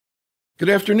Good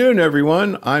afternoon,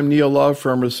 everyone. I'm Neil Love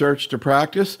from Research to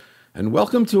Practice, and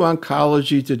welcome to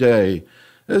Oncology Today.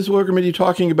 As we're going to be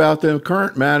talking about the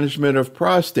current management of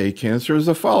prostate cancer as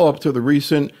a follow-up to the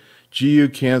recent GU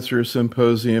Cancer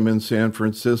Symposium in San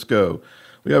Francisco.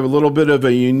 We have a little bit of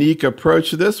a unique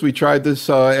approach to this. We tried this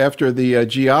after the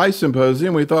GI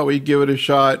Symposium. We thought we'd give it a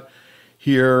shot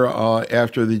here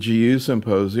after the GU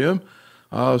Symposium.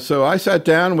 So I sat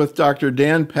down with Dr.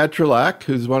 Dan Petrolak,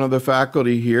 who's one of the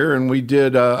faculty here, and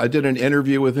I did an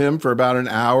interview with him for about an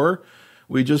hour.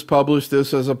 We just published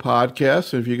this as a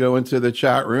podcast. If you go into the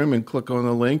chat room and click on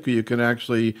the link, you can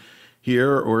actually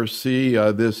hear or see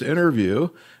this interview.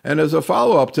 And as a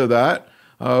follow-up to that,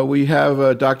 we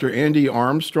have Dr. Andy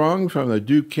Armstrong from the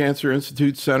Duke Cancer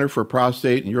Institute Center for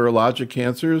Prostate and Urologic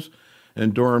Cancers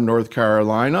in Durham, North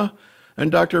Carolina,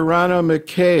 and Dr. Rana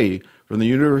McKay from the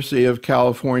University of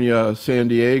California, San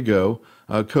Diego,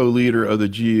 co-leader of the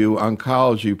GU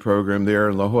Oncology program there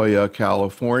in La Jolla,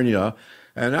 California.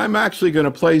 And I'm actually going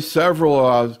to play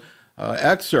several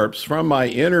excerpts from my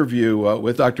interview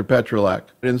with Dr. Petrolak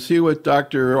and see what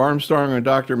Dr. Armstrong and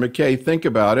Dr. McKay think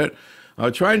about it,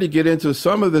 trying to get into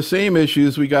some of the same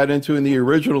issues we got into in the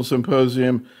original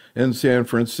symposium in San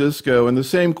Francisco and the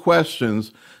same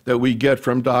questions that we get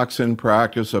from docs in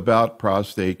practice about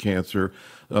prostate cancer.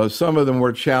 Some of them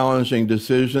were challenging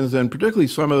decisions, and particularly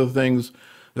some of the things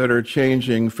that are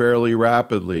changing fairly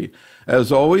rapidly.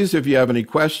 As always, if you have any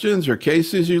questions or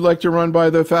cases you'd like to run by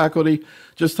the faculty,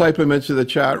 just type them into the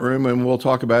chat room, and we'll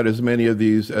talk about as many of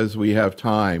these as we have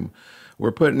time.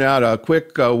 We're putting out a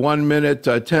quick 1-minute,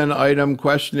 10-item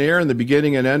questionnaire in the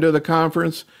beginning and end of the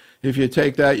conference. If you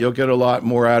take that, you'll get a lot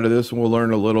more out of this, and we'll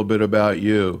learn a little bit about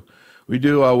you. We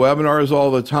do webinars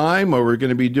all the time. We're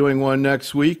going to be doing one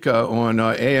next week on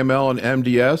AML and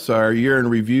MDS, our year in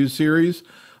review series.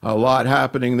 A lot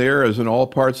happening there as in all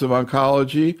parts of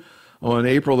oncology. On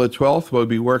April the 12th, we'll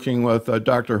be working with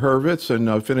Dr. Hurvitz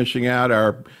and finishing out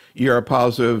our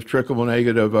ER-positive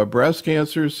triple-negative breast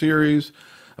cancer series.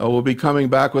 We'll be coming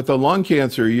back with the lung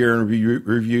cancer year in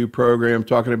review program,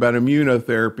 talking about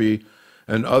immunotherapy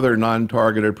and other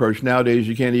non-targeted approach. Nowadays,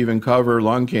 you can't even cover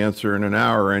lung cancer in an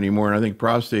hour anymore, and I think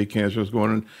prostate cancer is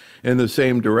going in the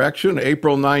same direction.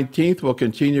 April 19th, we'll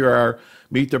continue our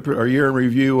year in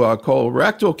review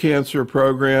colorectal cancer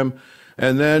program,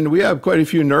 and then we have quite a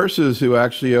few nurses who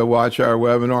actually watch our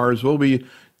webinars. We'll be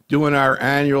doing our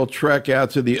annual trek out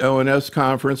to the ONS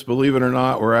conference. Believe it or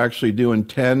not, we're actually doing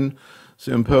 10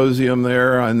 symposium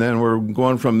there, and then we're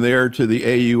going from there to the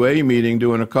AUA meeting,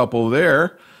 doing a couple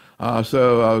there.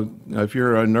 So if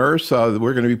you're a nurse,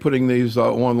 we're going to be putting these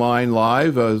online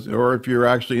live, or if you're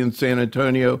actually in San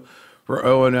Antonio for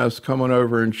ONS, come on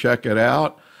over and check it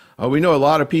out. We know a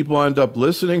lot of people end up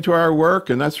listening to our work,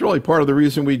 and that's really part of the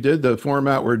reason we did the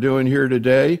format we're doing here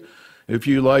today. If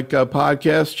you like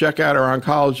podcasts, check out our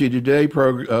Oncology Today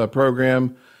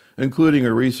program, including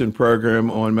a recent program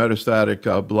on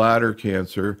metastatic bladder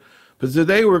cancer. But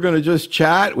today we're going to just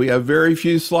chat. We have very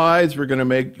few slides. We're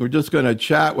just going to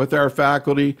chat with our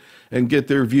faculty and get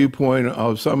their viewpoint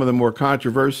of some of the more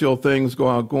controversial things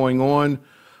going on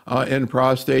in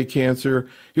prostate cancer.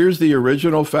 Here's the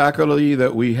original faculty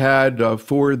that we had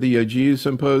for the GU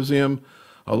Symposium.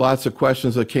 Lots of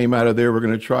questions that came out of there. We're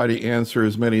going to try to answer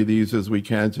as many of these as we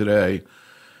can today.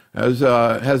 As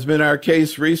has been our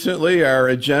case recently, our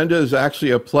agenda is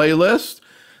actually a playlist.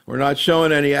 We're not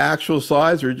showing any actual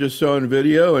slides, we're just showing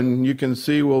video, and you can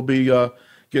see we'll be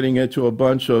getting into a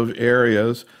bunch of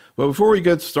areas. But before we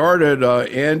get started,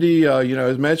 Andy,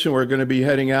 as mentioned, we're going to be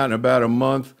heading out in about a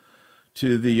month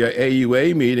to the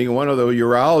AUA meeting. One of the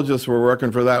urologists we're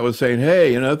working for that was saying,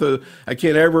 hey, I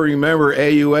can't ever remember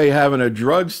AUA having a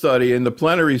drug study in the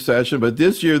plenary session, but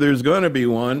this year there's going to be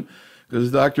one,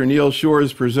 because Dr. Neil Shore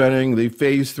is presenting the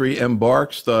phase 3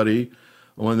 EMBARK study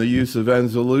on the use of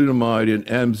enzalutamide in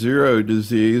M0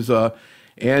 disease.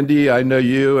 Andy, I know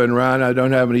you and Rana, I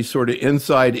don't have any sort of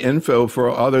inside info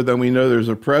other than we know there's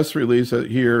a press release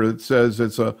here that says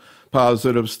it's a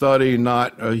positive study,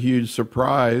 not a huge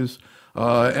surprise.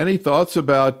 Any thoughts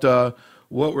about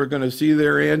what we're going to see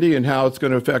there, Andy, and how it's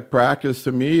going to affect practice?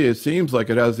 To me, it seems like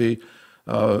it has the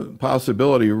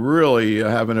possibility of really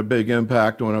having a big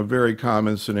impact on a very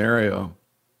common scenario.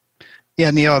 Yeah,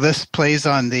 Neil, this plays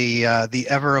on the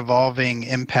ever-evolving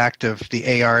impact of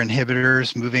the AR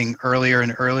inhibitors moving earlier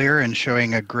and earlier and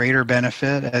showing a greater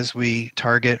benefit as we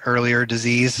target earlier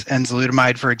disease.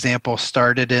 Enzalutamide, for example,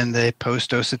 started in the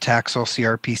post-docetaxel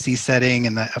CRPC setting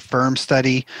in the AFFIRM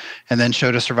study and then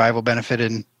showed a survival benefit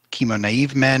in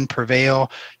chemo-naive men,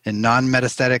 PREVAIL, in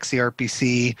non-metastatic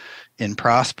CRPC, in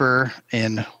Prosper,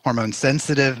 in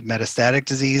hormone-sensitive metastatic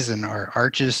disease in our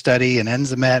ARCHES study in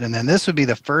Enzamet, and then this would be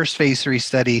the first phase 3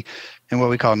 study in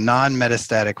what we call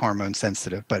non-metastatic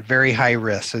hormone-sensitive, but very high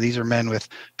risk. So these are men with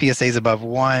PSAs above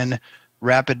 1,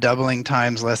 rapid doubling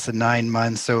times less than 9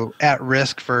 months, so at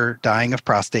risk for dying of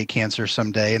prostate cancer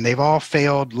someday. And they've all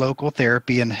failed local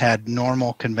therapy and had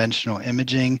normal conventional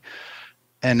imaging.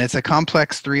 And it's a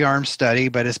complex 3-arm study,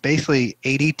 but it's basically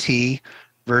ADT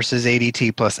versus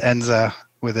ADT plus Enza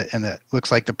with it, and it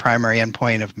looks like the primary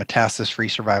endpoint of metastasis-free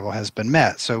survival has been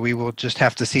met. So we will just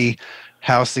have to see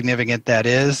how significant that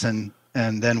is, and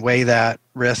then weigh that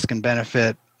risk and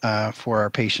benefit for our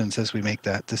patients as we make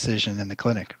that decision in the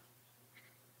clinic.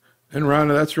 And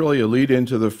Rana, that's really a lead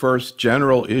into the first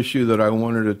general issue that I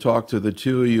wanted to talk to the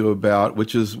two of you about,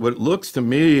 which is what looks to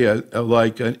me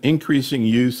like an increasing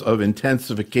use of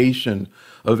intensification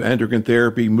of endocrine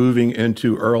therapy moving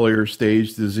into earlier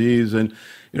stage disease. And,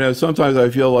 sometimes I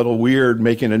feel a little weird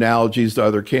making analogies to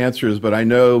other cancers, but I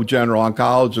know general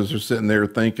oncologists are sitting there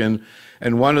thinking,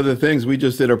 and one of the things, we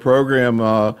just did a program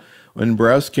in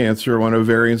breast cancer on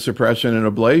ovarian suppression and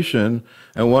ablation.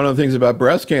 And one of the things about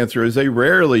breast cancer is they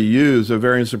rarely use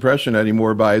ovarian suppression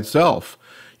anymore by itself.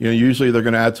 Usually they're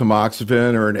going to add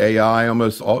tamoxifen or an AI,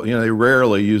 almost all, they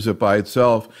rarely use it by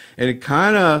itself. And it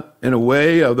kind of, in a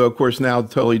way, although of course now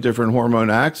totally different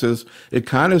hormone axis, it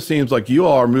kind of seems like you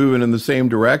all are moving in the same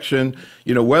direction.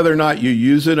 Whether or not you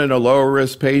use it in a lower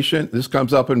risk patient, this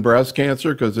comes up in breast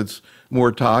cancer because it's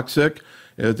more toxic.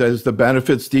 As the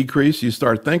benefits decrease, you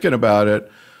start thinking about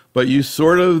it, but they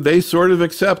sort of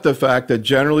accept the fact that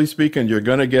generally speaking, you're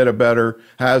going to get a better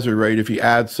hazard rate if you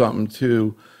add something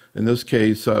to, in this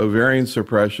case, ovarian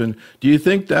suppression. Do you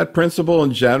think that principle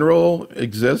in general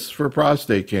exists for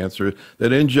prostate cancer?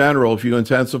 That in general, if you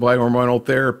intensify hormonal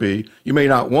therapy, you may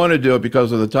not want to do it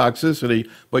because of the toxicity,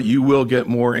 but you will get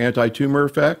more anti-tumor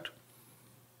effect?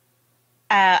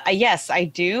 Yes, I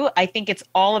do. I think it's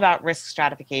all about risk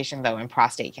stratification, though, in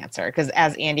prostate cancer, because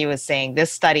as Andy was saying,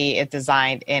 this study is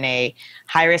designed in a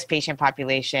high-risk patient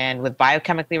population with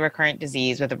biochemically recurrent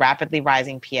disease with a rapidly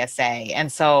rising PSA. And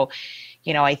so,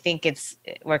 I think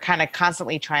we're kind of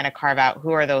constantly trying to carve out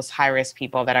who are those high-risk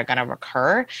people that are going to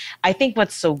recur. I think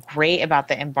what's so great about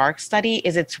the EMBARK study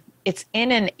is it's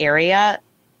in an area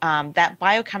that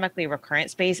biochemically recurrent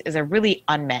space is a really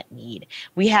unmet need.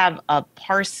 We have a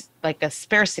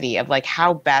sparsity of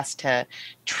how best to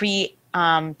treat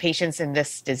patients in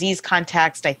this disease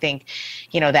context. I think,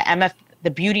 the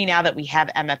beauty now that we have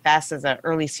MFS as an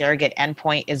early surrogate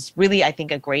endpoint is really, I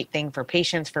think, a great thing for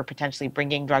patients for potentially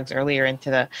bringing drugs earlier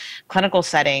into the clinical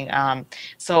setting.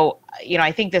 So,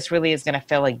 I think this really is going to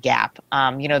fill a gap.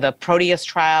 The Proteus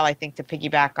trial, I think, to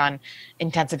piggyback on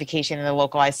intensification in the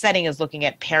localized setting, is looking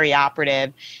at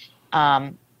perioperative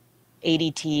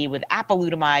ADT with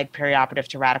apalutamide perioperative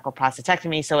to radical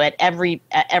prostatectomy. So at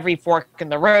every fork in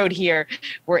the road here,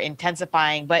 we're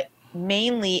intensifying, but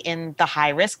mainly in the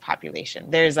high-risk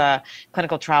population. There's a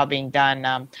clinical trial being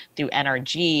done through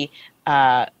NRG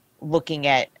looking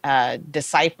at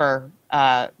Decipher,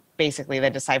 basically the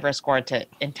Decipher score to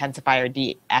intensify or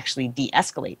actually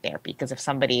de-escalate therapy. Because if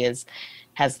somebody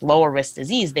has lower risk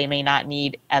disease, they may not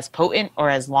need as potent or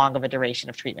as long of a duration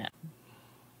of treatment.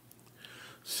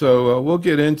 So we'll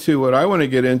get into what I want to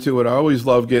get into. What I always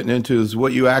love getting into is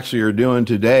what you actually are doing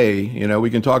today.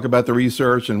 We can talk about the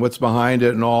research and what's behind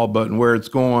it and all, and where it's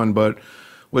going. But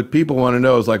what people want to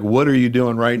know is what are you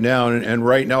doing right now? And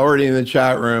right now, already in the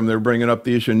chat room, they're bringing up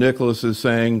the issue. Nicholas is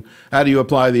saying, how do you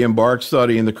apply the EMBARK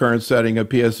study in the current setting of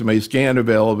PSMA scan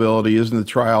availability? Isn't the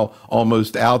trial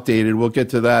almost outdated? We'll get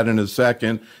to that in a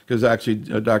second, because actually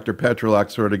Dr. Petrolak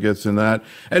sort of gets in that.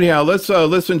 Anyhow, let's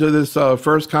listen to this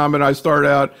first comment. I start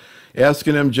out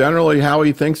asking him generally how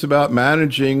he thinks about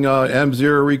managing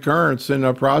M0 recurrence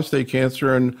in prostate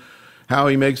cancer, and how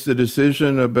he makes the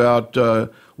decision about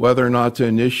whether or not to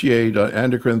initiate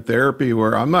endocrine therapy,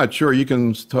 where I'm not sure. You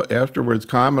can afterwards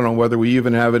comment on whether we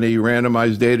even have any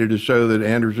randomized data to show that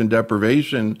androgen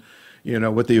deprivation,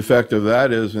 what the effect of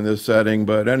that is in this setting.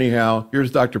 But anyhow,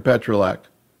 here's Dr. Petrolak.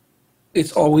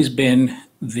 It's always been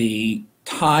the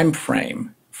time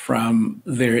frame from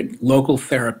their local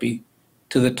therapy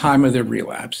to the time of their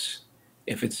relapse.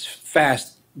 If it's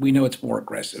fast, we know it's more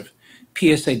aggressive.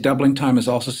 PSA doubling time is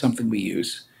also something we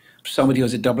use. Somebody who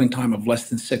has a doubling time of less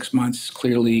than 6 months,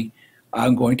 clearly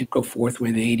I'm going to go forth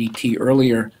with ADT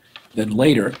earlier than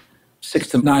later. 6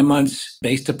 to 9 months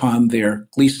based upon their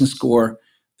Gleason score,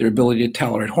 their ability to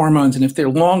tolerate hormones. And if they're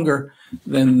longer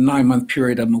than the 9-month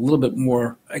period, I'm a little bit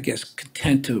more,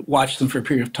 content to watch them for a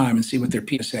period of time and see what their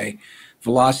PSA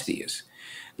velocity is.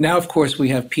 Now, of course, we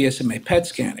have PSMA PET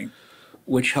scanning,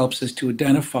 which helps us to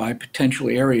identify potential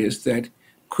areas that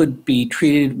could be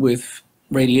treated with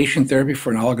radiation therapy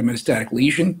for an oligometastatic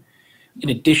lesion, in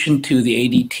addition to the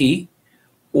ADT,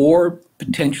 or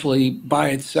potentially by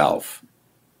itself.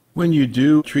 When you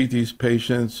do treat these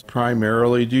patients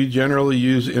primarily, do you generally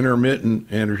use intermittent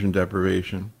androgen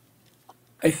deprivation?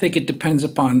 I think it depends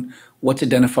upon what's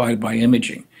identified by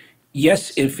imaging.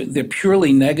 Yes, if they're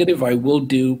purely negative, I will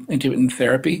do intermittent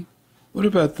therapy. What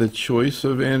about the choice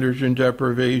of androgen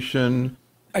deprivation?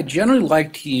 I generally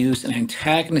like to use an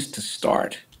antagonist to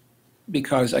start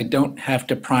because I don't have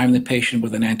to prime the patient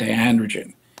with an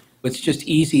anti-androgen. It's just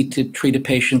easy to treat a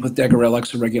patient with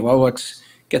Degarelix or Regulolix,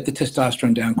 get the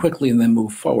testosterone down quickly, and then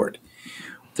move forward.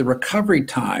 The recovery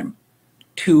time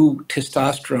to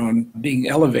testosterone being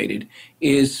elevated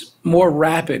is more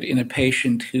rapid in a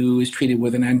patient who is treated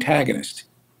with an antagonist.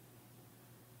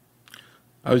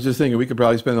 I was just thinking we could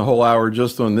probably spend the whole hour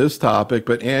just on this topic,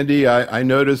 but Andy, I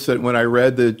noticed that when I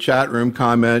read the chat room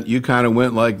comment, you kind of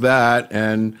went like that,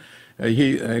 and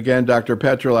Dr.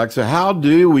 Petrolak, so how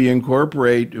do we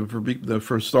incorporate,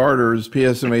 for starters,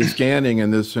 PSMA scanning in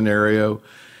this scenario?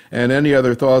 And any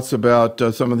other thoughts about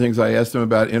some of the things I asked him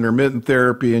about intermittent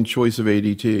therapy and choice of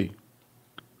ADT?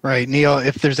 Right, Neil,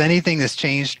 if there's anything that's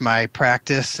changed my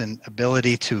practice and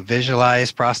ability to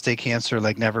visualize prostate cancer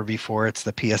like never before, it's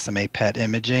the PSMA PET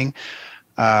imaging.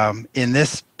 In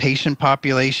this patient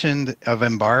population of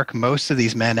EMBARK, most of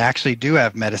these men actually do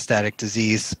have metastatic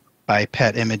disease by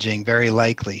PET imaging, very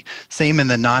likely. Same in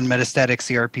the non-metastatic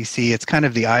CRPC, it's kind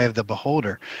of the eye of the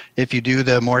beholder. If you do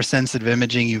the more sensitive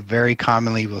imaging, you very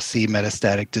commonly will see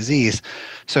metastatic disease.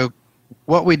 So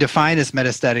what we define as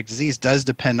metastatic disease does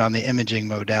depend on the imaging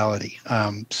modality.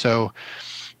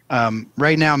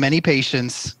 Right now, many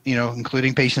patients,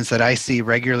 including patients that I see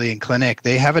regularly in clinic,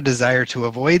 they have a desire to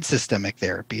avoid systemic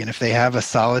therapy. And if they have a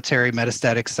solitary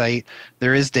metastatic site,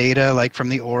 there is data like from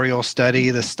the Oriole study,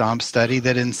 the STOMP study,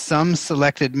 that in some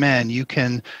selected men, you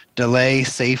can delay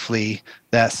safely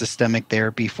that systemic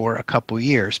therapy for a couple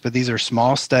years. But these are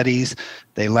small studies.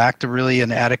 They lacked really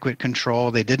an adequate control.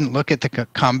 They didn't look at the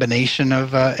combination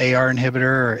of AR inhibitor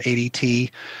or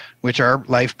ADT, which are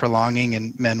life-prolonging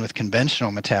in men with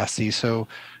conventional metastases. So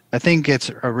I think it's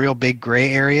a real big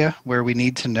gray area where we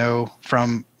need to know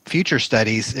from future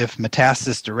studies if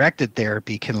metastasis-directed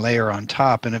therapy can layer on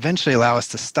top and eventually allow us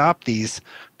to stop these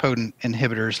potent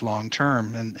inhibitors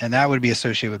long-term. And that would be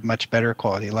associated with much better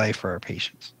quality of life for our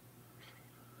patients.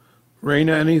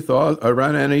 Rana, any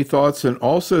thoughts? And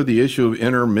also the issue of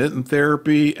intermittent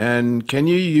therapy. And can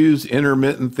you use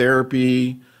intermittent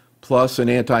therapy plus an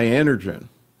anti-androgen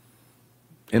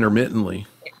intermittently?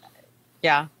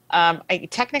 Yeah.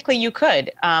 Technically, you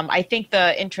could. I think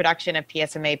the introduction of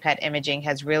PSMA PET imaging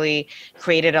has really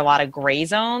created a lot of gray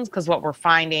zones, because what we're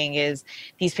finding is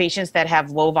these patients that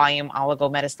have low volume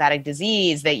oligometastatic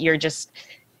disease, that you're just,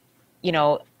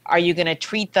 are you going to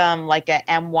treat them like a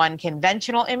M1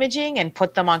 conventional imaging and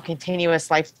put them on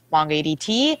continuous lifelong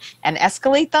ADT and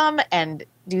escalate them and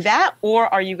do that? Or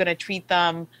are you going to treat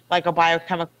them like a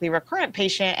biochemically recurrent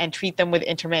patient and treat them with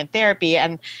intermittent therapy?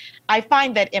 And I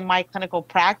find that in my clinical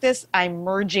practice, I'm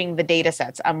merging the data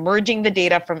sets. I'm merging the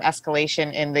data from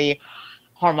escalation in the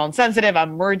hormone sensitive,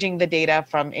 I'm merging the data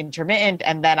from intermittent,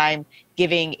 and then I'm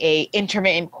giving a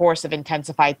intermittent course of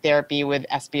intensified therapy with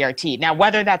SBRT. Now,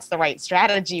 whether that's the right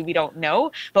strategy, we don't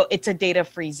know, but it's a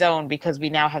data-free zone because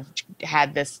we now have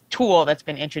had this tool that's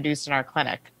been introduced in our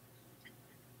clinic.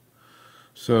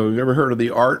 So you ever heard of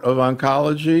the art of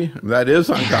oncology? That is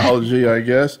oncology, I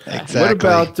guess. Exactly. What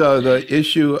about the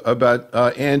issue about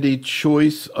Andy's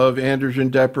choice of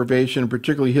androgen deprivation,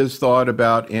 particularly his thought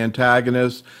about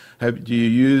antagonists? Do you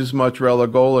use much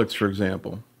relugolix, for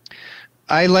example?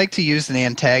 I like to use an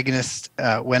antagonist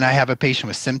when I have a patient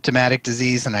with symptomatic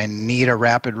disease and I need a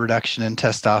rapid reduction in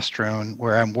testosterone,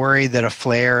 where I'm worried that a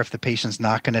flare, if the patient's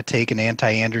not going to take an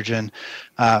anti-androgen,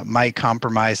 might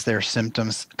compromise their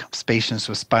symptoms. Patients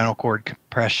with spinal cord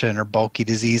compression or bulky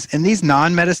disease. In these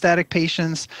non-metastatic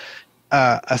patients,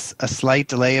 a slight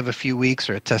delay of a few weeks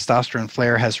or a testosterone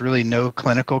flare has really no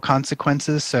clinical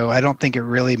consequences. So I don't think it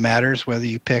really matters whether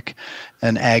you pick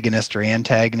an agonist or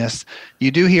antagonist. You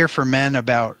do hear from men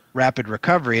about rapid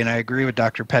recovery, and I agree with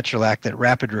Dr. Petrolak that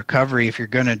rapid recovery, if you're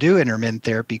going to do intermittent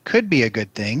therapy, could be a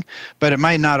good thing, but it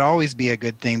might not always be a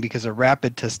good thing because a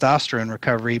rapid testosterone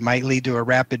recovery might lead to a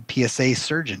rapid PSA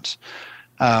surge.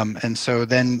 And so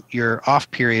then your off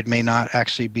period may not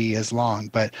actually be as long.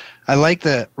 But I like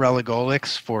the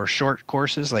relugolix for short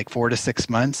courses, like 4 to 6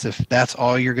 months. If that's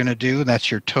all you're going to do,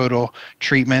 that's your total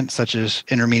treatment, such as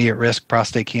intermediate risk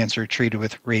prostate cancer treated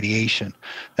with radiation.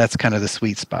 That's kind of the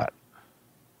sweet spot.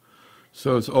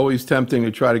 So it's always tempting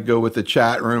to try to go with the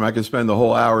chat room. I could spend the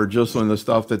whole hour just on the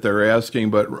stuff that they're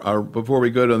asking. But before we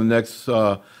go to the next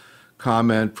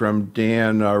comment from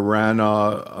Dan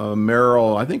Rana,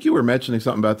 Merrill, I think you were mentioning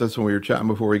something about this when we were chatting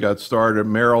before we got started.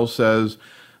 Merrill says,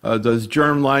 does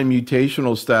germline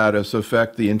mutational status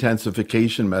affect the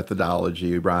intensification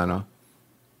methodology, Rana?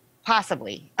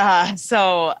 Possibly.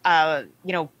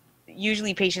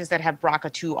 Usually patients that have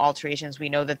BRCA2 alterations, we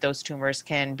know that those tumors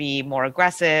can be more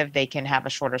aggressive. They can have a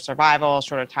shorter survival,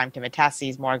 shorter time to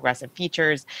metastases, more aggressive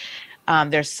features.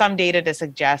 There's some data to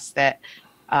suggest that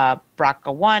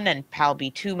BRCA1 and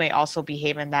PALB2 may also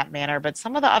behave in that manner, but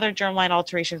some of the other germline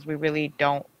alterations, we really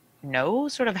don't know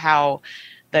sort of how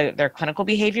their clinical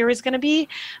behavior is going to be.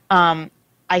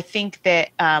 I think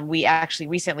that we actually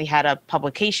recently had a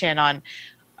publication on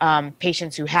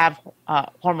patients who have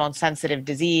hormone-sensitive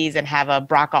disease and have a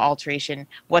BRCA alteration.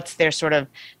 What's their sort of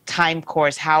time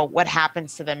course? What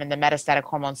happens to them in the metastatic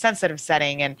hormone-sensitive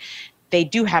setting? And they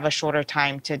do have a shorter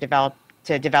time to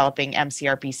developing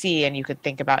MCRPC, and you could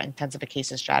think about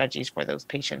intensification strategies for those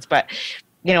patients. But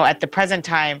at the present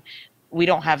time, we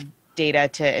don't have data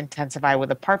to intensify with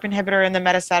a PARP inhibitor in the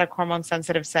metastatic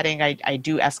hormone-sensitive setting. I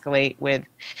do escalate with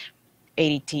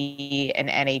ADT and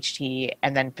NHT,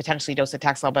 and then potentially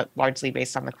docetaxel, but largely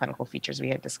based on the clinical features we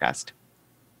had discussed.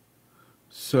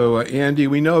 So, Andy,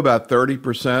 we know about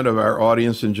 30% of our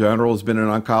audience in general has been in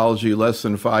oncology less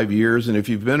than 5 years. And if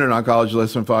you've been in oncology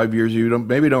less than 5 years, you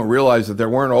maybe don't realize that there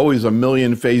weren't always a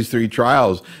million phase 3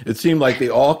 trials. It seemed like they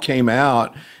all came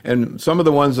out. And some of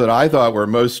the ones that I thought were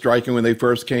most striking when they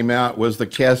first came out was the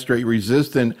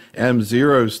castrate-resistant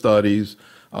M0 studies.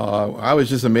 I was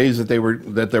just amazed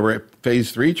that there were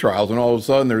phase 3 trials, and all of a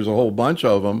sudden there's a whole bunch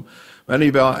of them. Any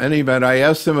event, I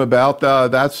asked him about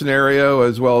that scenario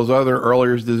as well as other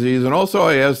earlier disease, and also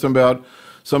I asked him about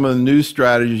some of the new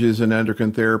strategies in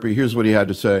endocrine therapy. Here's what he had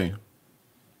to say.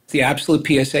 The absolute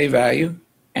PSA value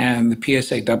and the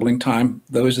PSA doubling time,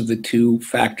 those are the two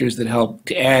factors that help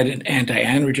to add an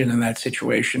anti-androgen in that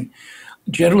situation.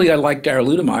 Generally, I like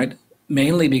darolutamide,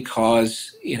 mainly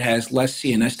because it has less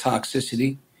CNS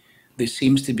toxicity. There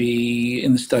seems to be,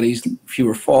 in the studies,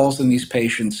 fewer falls in these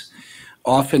patients.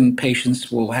 Often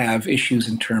patients will have issues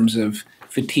in terms of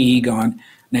fatigue on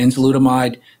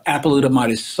enzalutamide.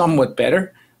 Apalutamide is somewhat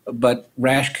better, but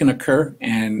rash can occur,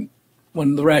 and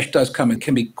when the rash does come, it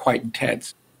can be quite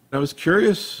intense. I was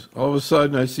curious, all of a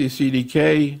sudden I see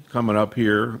CDK coming up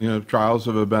here, trials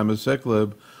of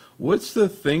abemaciclib. What's the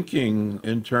thinking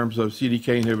in terms of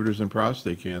CDK inhibitors in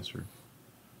prostate cancer?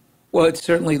 Well, it's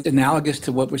certainly analogous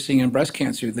to what we're seeing in breast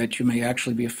cancer, that you may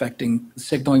actually be affecting the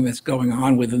signaling that's going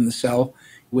on within the cell,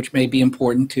 which may be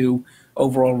important to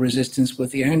overall resistance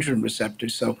with the androgen receptor.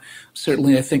 So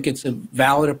certainly I think it's a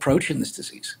valid approach in this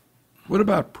disease. What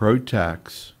about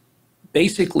PROTACs?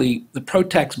 Basically, the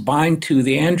PROTACs bind to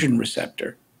the androgen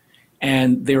receptor,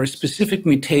 and there are specific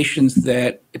mutations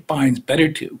that it binds better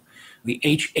to. The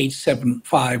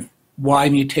H875Y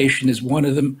mutation is one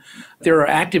of them. There are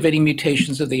activating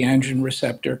mutations of the androgen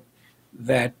receptor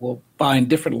that will bind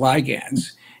different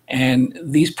ligands, and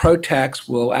these PROTACs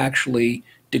will actually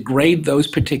degrade those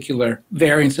particular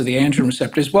variants of the androgen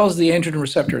receptor as well as the androgen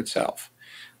receptor itself,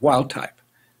 wild type.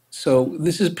 So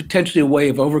this is potentially a way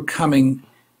of overcoming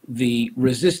the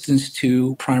resistance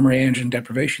to primary androgen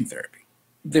deprivation therapy.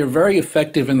 They're very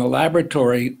effective in the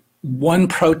laboratory. One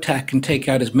PROTAC can take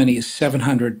out as many as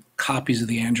 700 copies of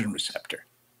the androgen receptor.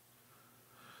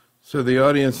 So the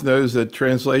audience knows that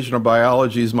translational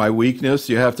biology is my weakness.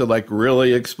 You have to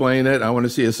really explain it. I want to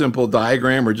see a simple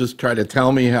diagram or just try to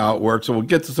tell me how it works. So we'll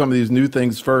get to some of these new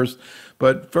things first.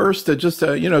 But first,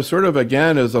 sort of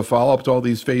again, as a follow-up to all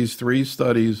these phase 3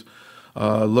 studies,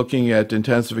 looking at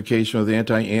intensification of the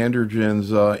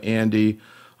anti-androgens, Andy,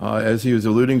 as he was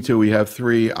alluding to, we have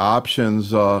 3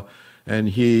 options. And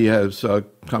he has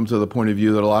come to the point of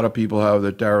view that a lot of people have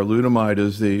that darolutamide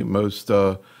is the most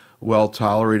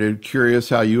well-tolerated. Curious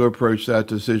how you approach that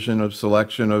decision of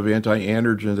selection of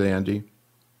anti-androgens, Andy.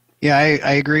 Yeah,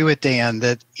 I agree with Dan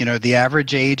that, the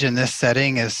average age in this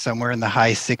setting is somewhere in the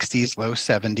high 60s, low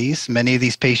 70s. Many of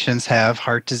these patients have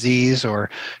heart disease or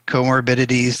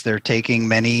comorbidities. They're taking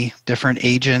many different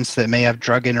agents that may have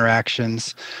drug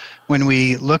interactions. When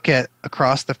we look at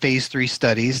across the phase 3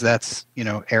 studies, that's,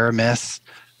 Aramis,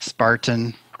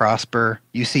 Spartan, Prosper,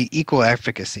 you see equal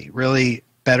efficacy, really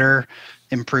better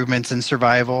improvements in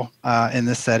survival in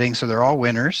this setting. So they're all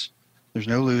winners. There's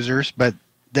no losers. But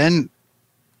then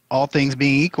all things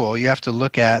being equal, you have to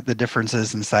look at the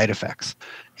differences in side effects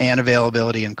and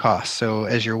availability and cost. So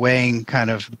as you're weighing kind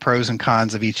of the pros and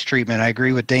cons of each treatment, I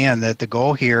agree with Dan that the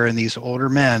goal here in these older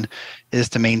men is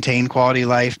to maintain quality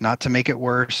life, not to make it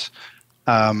worse,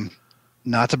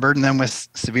 not to burden them with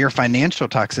severe financial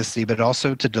toxicity, but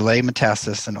also to delay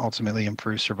metastasis and ultimately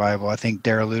improve survival. I think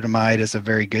darolutamide is a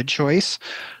very good choice.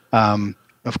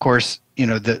 Of course,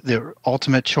 the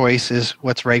ultimate choice is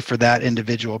what's right for that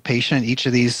individual patient. Each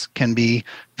of these can be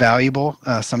valuable.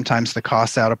 Sometimes the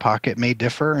costs out of pocket may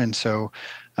differ. And so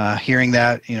hearing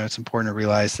that, it's important to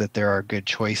realize that there are good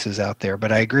choices out there.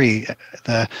 But I agree,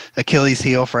 the Achilles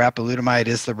heel for apalutamide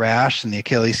is the rash, and the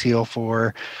Achilles heel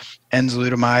for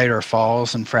enzalutamide are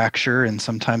falls and fracture and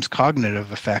sometimes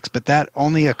cognitive effects. But that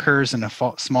only occurs in a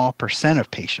small percent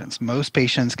of patients. Most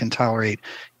patients can tolerate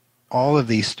all of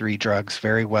these three drugs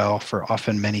very well for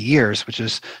often many years, which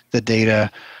is the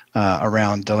data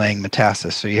around delaying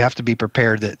metastasis. So you have to be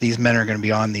prepared that these men are going to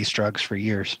be on these drugs for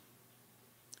years.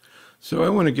 So I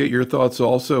want to get your thoughts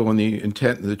also on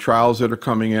the trials that are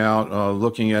coming out,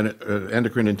 looking at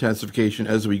endocrine intensification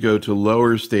as we go to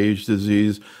lower stage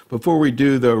disease. Before we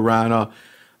do, though, Rana,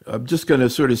 I'm just going to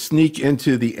sort of sneak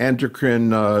into the endocrine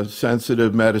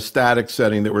sensitive metastatic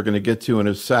setting that we're going to get to in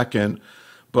a second.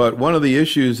 But one of the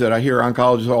issues that I hear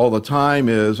oncologists all the time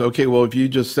is, okay, well, if you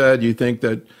just said you think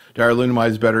that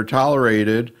darolutamide is better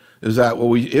tolerated, is that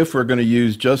if we're going to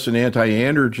use just an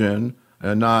anti-androgen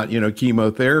and not,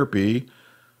 chemotherapy,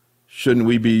 shouldn't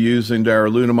we be using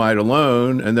darolutamide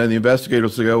alone? And then the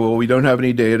investigators will go, well, we don't have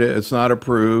any data. It's not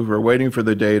approved. We're waiting for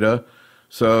the data.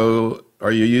 So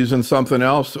are you using something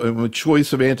else, a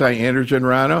choice of anti-androgen,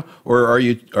 Rana, or are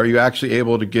you actually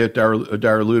able to get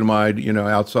darolutamide,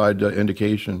 outside the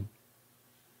indication?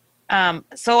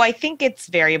 So I think it's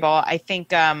variable. I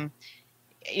think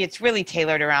it's really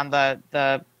tailored around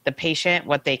the patient,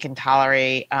 what they can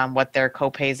tolerate, what their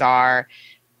copays are.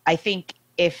 I think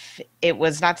if it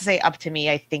was, not to say up to me,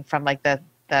 I think from like the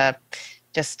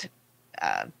just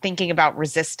thinking about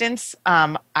resistance,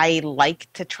 I like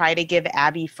to try to give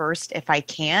Abby first if I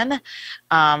can.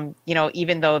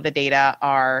 Even though the data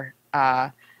are,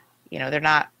 they're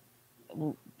not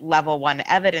level 1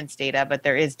 evidence data, but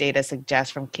there is data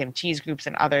suggest from Kim Chi's groups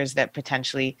and others that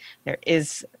potentially there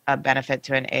is a benefit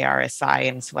to an ARSI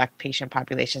in select patient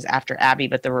populations after Abby,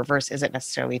 but the reverse isn't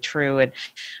necessarily true. And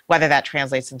whether that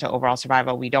translates into overall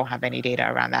survival, we don't have any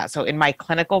data around that. So in my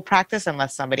clinical practice,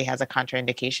 unless somebody has a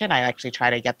contraindication, I actually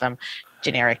try to get them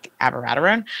generic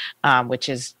abiraterone, which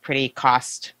is pretty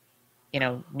cost,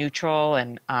 neutral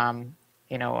and,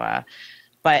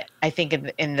 but I think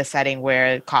in the setting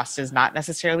where cost is not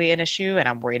necessarily an issue, and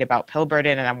I'm worried about pill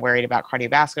burden, and I'm worried about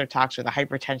cardiovascular tox or the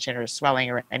hypertension or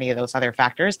swelling or any of those other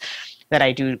factors, that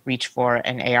I do reach for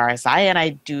an ARSI. And I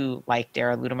do like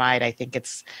darolutamide. I think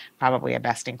it's probably a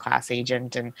best-in-class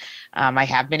agent. And I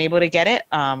have been able to get it,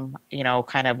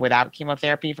 kind of without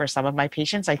chemotherapy for some of my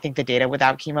patients. I think the data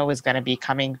without chemo is going to be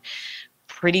coming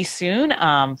pretty soon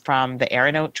from the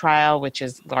Aranote trial, which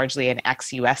is largely an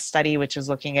ex-US study, which is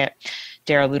looking at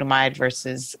darolutamide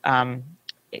versus darolutamide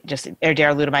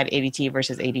ADT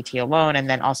versus ADT alone, and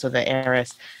then also the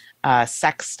ARIS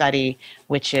SEX study,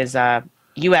 which is a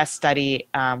US study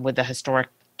with the historic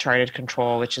charted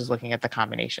control, which is looking at the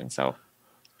combination. So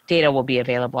data will be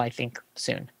available, I think,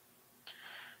 soon.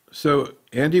 So,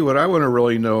 Andy, what I want to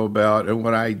really know about, and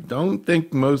what I don't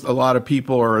think a lot of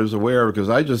people are as aware of, because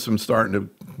I just am starting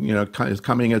to, is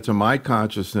coming into my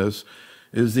consciousness,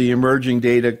 is the emerging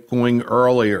data going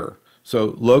earlier.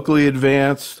 So locally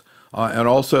advanced and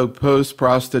also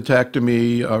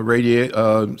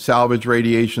post-prostatectomy salvage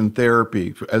radiation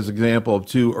therapy, as an example of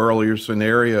 2 earlier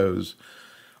scenarios.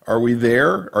 Are we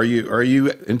there? Are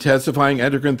you intensifying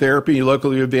endocrine therapy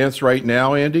locally advanced right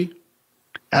now, Andy?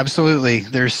 Absolutely.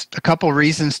 There's a couple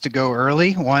reasons to go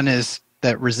early. One is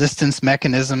that resistance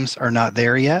mechanisms are not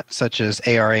there yet, such as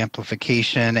AR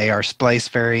amplification, AR splice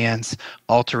variants,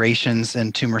 alterations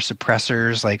in tumor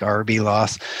suppressors like RB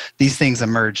loss. These things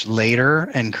emerge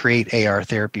later and create AR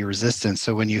therapy resistance.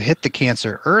 So when you hit the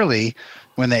cancer early,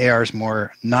 when the AR is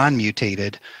more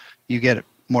non-mutated, you get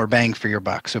more bang for your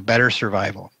buck, so better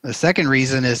survival. The second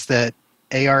reason is that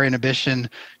AR inhibition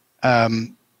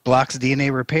blocks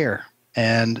DNA repair,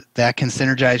 and that can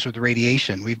synergize with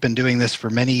radiation. We've been doing this for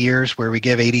many years where we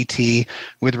give ADT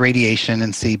with radiation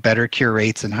and see better cure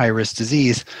rates in high-risk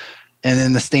disease. And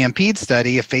in the STAMPEDE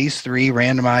study, a phase 3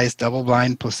 randomized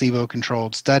double-blind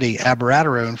placebo-controlled study,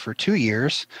 abiraterone for 2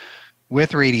 years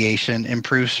with radiation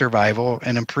improved survival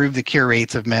and improved the cure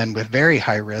rates of men with very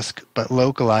high risk but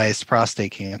localized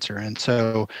prostate cancer. And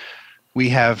so We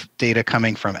have data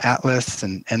coming from Atlas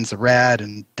and Enzarad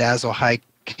and Dazzle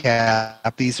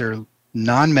HiCap. These are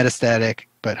non-metastatic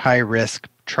but high-risk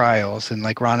trials. And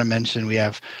like Rana mentioned, we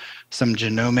have some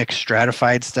genomic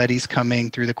stratified studies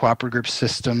coming through the cooperative group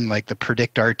system, like the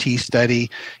Predict RT study,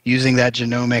 using that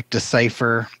genomic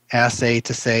decipher assay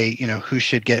to say, who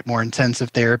should get more intensive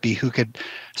therapy, who could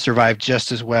survive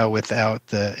just as well without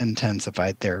the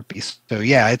intensified therapy. So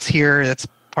yeah, it's here. It's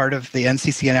part of the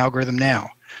NCCN algorithm now,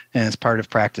 and it's part of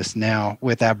practice now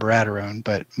with abiraterone,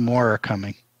 but more are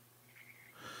coming.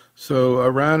 So,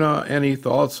 Rana, any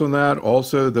thoughts on that?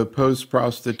 Also, the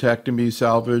post-prostatectomy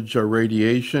salvage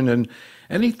radiation, and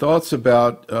any thoughts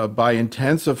about by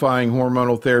intensifying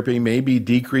hormonal therapy, maybe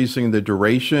decreasing the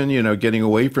duration, getting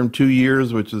away from 2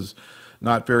 years, which is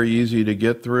not very easy to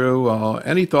get through.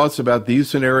 Any thoughts about these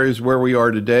scenarios where we are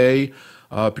today,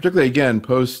 particularly, again,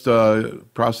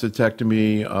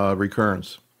 post-prostatectomy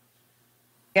recurrence?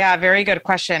 Yeah, very good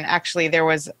question. Actually, there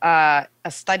was a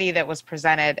study that was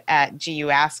presented at GU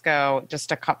ASCO just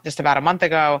about a month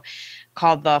ago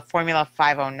called the Formula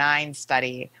 509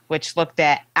 study, which looked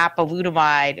at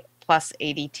apalutamide plus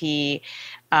ADT,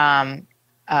 an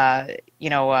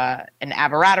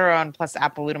abiraterone plus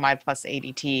apalutamide plus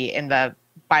ADT in the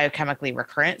biochemically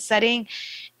recurrent setting.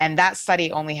 And that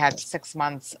study only had 6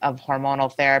 months of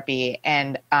hormonal therapy.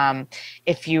 And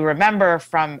if you remember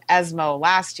from ESMO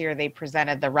last year, they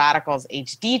presented the Radicals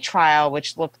HD trial,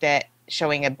 which looked at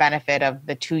showing a benefit of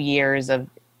the 2 years of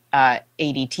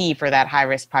ADT for that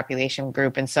high-risk population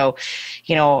group. And so,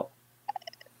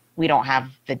 we don't have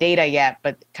the data yet,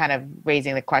 but kind of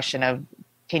raising the question of,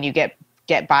 can you get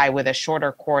by with a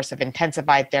shorter course of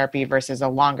intensified therapy versus a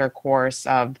longer course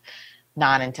of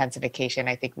non-intensification?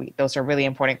 I think those are really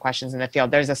important questions in the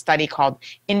field. There's a study called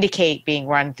Indicate being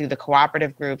run through the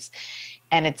cooperative groups,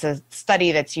 and it's a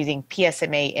study that's using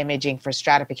PSMA imaging for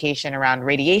stratification around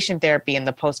radiation therapy in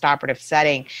the postoperative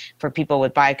setting for people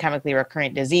with biochemically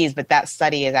recurrent disease. But that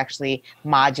study is actually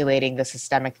modulating the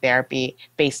systemic therapy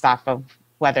based off of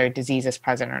whether disease is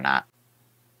present or not.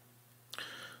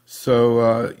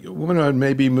 So we're going to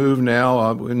maybe move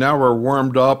now. Now we're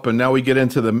warmed up, and now we get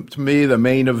into the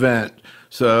main event.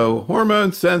 So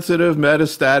hormone-sensitive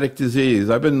metastatic disease.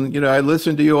 I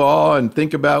listen to you all and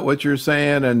think about what you're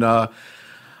saying, and I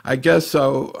guess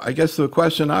the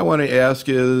question I want to ask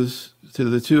is to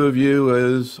the two of you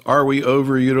is: are we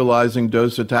overutilizing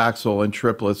docetaxel and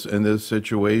triplets in this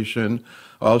situation?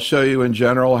 I'll show you in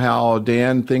general how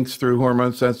Dan thinks through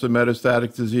hormone-sensitive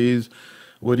metastatic disease.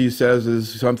 What he says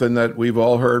is something that we've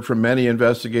all heard from many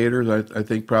investigators. I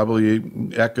think probably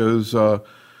echoes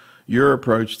your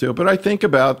approach to it. But I think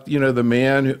about, the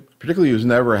man, particularly who's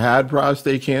never had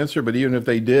prostate cancer, but even if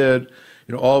they did,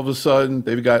 all of a sudden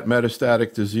they've got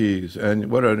metastatic disease.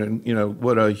 And what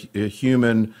a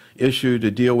human issue to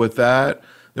deal with that.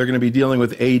 They're going to be dealing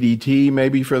with ADT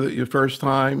maybe for the first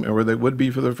time, or they would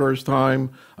be for the first time,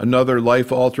 another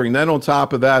life-altering. Then on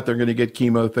top of that, they're going to get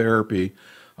chemotherapy.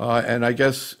 And I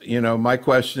guess, my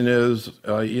question is,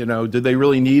 did they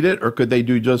really need it, or could they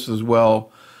do just as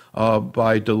well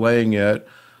by delaying it?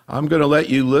 I'm going to let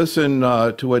you listen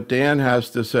to what Dan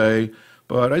has to say,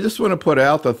 but I just want to put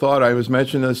out the thought. I was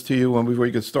mentioning this to you before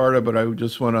you get started, but I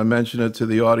just want to mention it to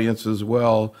the audience as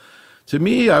well. To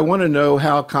me, I want to know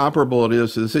how comparable it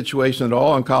is to the situation that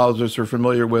all oncologists are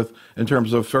familiar with in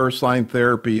terms of first-line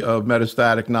therapy of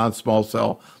metastatic non-small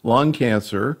cell lung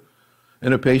cancer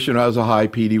in a patient who has a high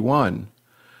PD-1.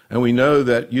 And we know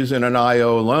that using an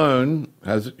IO alone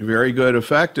has a very good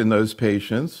effect in those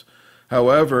patients.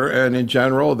 However, and in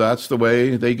general, that's the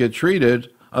way they get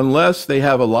treated unless they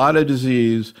have a lot of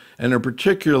disease and are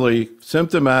particularly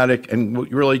symptomatic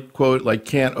and really, quote, like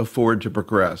can't afford to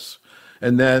progress.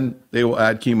 And then they will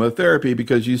add chemotherapy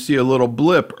because you see a little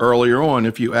blip earlier on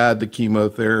if you add the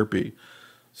chemotherapy.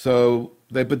 So,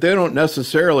 but they don't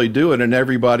necessarily do it in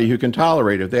everybody who can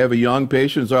tolerate it. If they have a young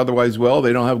patient who's otherwise well,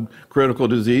 they don't have critical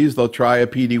disease, they'll try a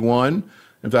PD-1.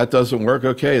 If that doesn't work,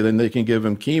 okay, then they can give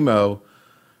them chemo.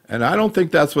 And I don't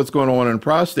think that's what's going on in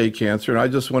prostate cancer, and I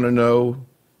just want to know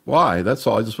why. That's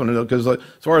all. I just want to know, because as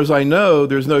far as I know,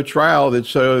 there's no trial that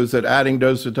shows that adding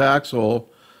docetaxel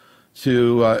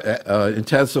to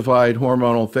intensified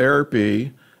hormonal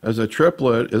therapy as a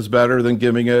triplet is better than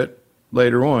giving it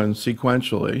later on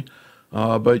sequentially.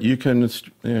 But you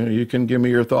can give me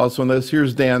your thoughts on this.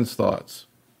 Here's Dan's thoughts.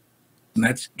 And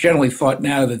that's generally thought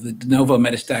now that the de novo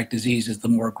metastatic disease is the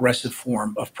more aggressive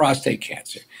form of prostate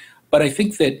cancer. But I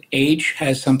think that age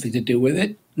has something to do with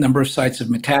it. Number of sites of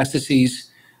metastases,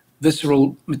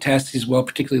 visceral metastases, well,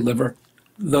 particularly liver.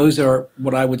 Those are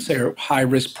what I would say are high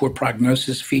risk, poor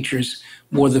prognosis features,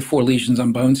 more than 4 lesions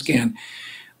on bone scan.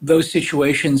 those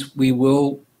situations, we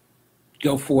will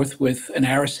go forth with an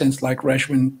Arasense-like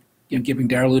regimen, giving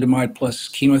darolutamide plus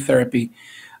chemotherapy,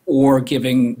 or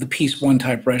giving the Peace 1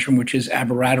 type regimen, which is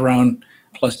abiraterone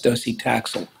plus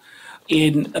docetaxel.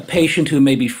 In a patient who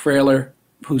may be frailer,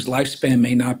 whose lifespan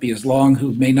may not be as long,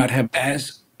 who may not have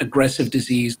as aggressive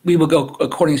disease, we will go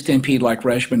according to Stampede-like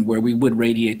regimen, where we would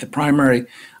radiate the primary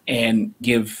and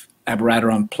give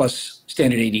abiraterone plus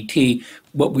standard ADT.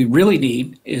 What we really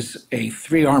need is a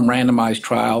 3-arm randomized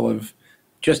trial of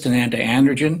just an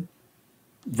anti-androgen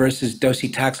versus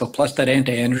docetaxel plus that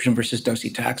anti-androgen versus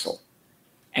docetaxel,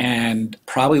 and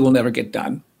probably will never get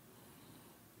done.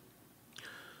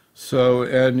 So,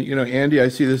 and, Andy, I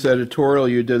see this editorial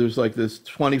you did. There's like this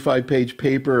 25-page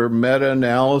paper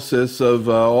meta-analysis of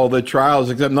all the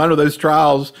trials, except none of those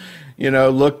trials,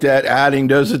 looked at adding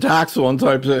docetaxel and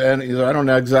types of, and I don't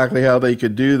know exactly how they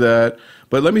could do that.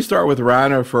 But let me start with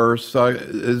Rana first.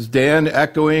 Is Dan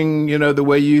echoing, the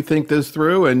way you think this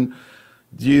through? And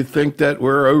do you think that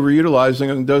we're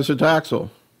overutilizing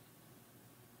docetaxel?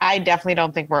 I definitely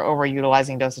don't think we're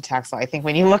overutilizing docetaxel. I think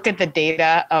when you look at the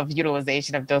data of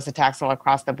utilization of docetaxel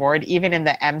across the board, even in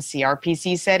the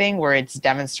MCRPC setting where it's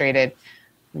demonstrated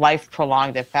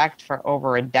life-prolonged effect for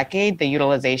over a decade, the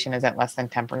utilization is at less than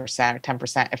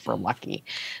 10% if we're lucky.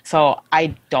 So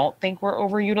I don't think we're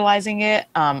overutilizing it.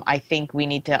 I think we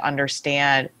need to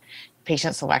understand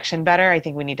patient selection better. I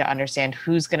think we need to understand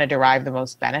who's going to derive the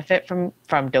most benefit from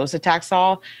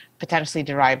docetaxel, potentially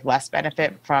derive less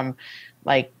benefit from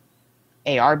like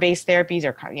AR-based therapies,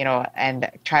 or and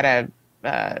try to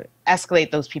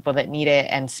escalate those people that need it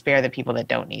and spare the people that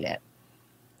don't need it.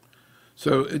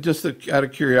 So just out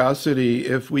of curiosity,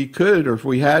 if we could, or if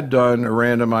we had done a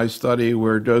randomized study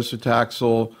where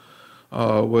docetaxel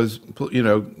was,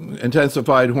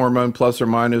 intensified hormone plus or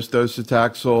minus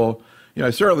docetaxel,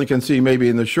 I certainly can see maybe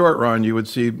in the short run you would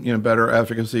see, better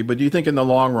efficacy. But do you think in the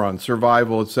long run,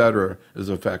 survival, et cetera, is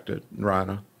affected,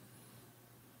 Rana?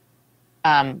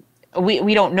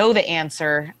 We don't know the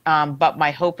answer, but my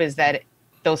hope is that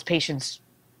those patients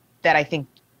that I think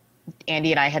Andy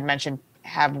and I had mentioned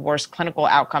have worse clinical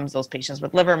outcomes, those patients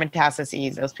with liver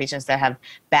metastases, those patients that have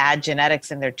bad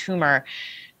genetics in their tumor,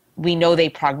 we know they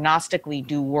prognostically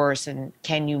do worse. And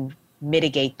can you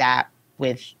mitigate that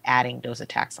with adding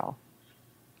docetaxel?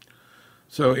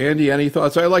 So, Andy, any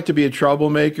thoughts? I like to be a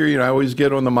troublemaker. I always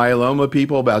get on the myeloma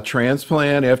people about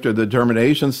transplant after the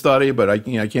termination study, but I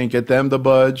can't get them to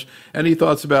budge. Any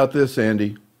thoughts about this,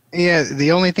 Andy? Yeah,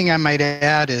 the only thing I might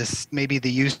add is maybe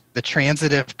the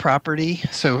transitive property.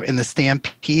 So in the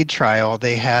Stampede trial,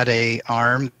 they had a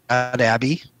arm at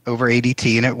Abby over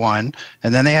ADT and it won.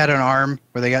 And then they had an arm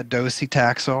where they got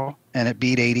docetaxel and it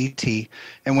beat ADT.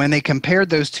 And when they compared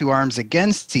those two arms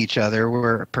against each other,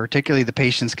 where particularly the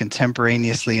patients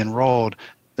contemporaneously enrolled,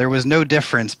 there was no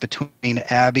difference between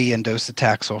Abby and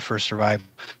docetaxel for survival,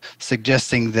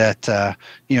 suggesting that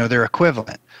they're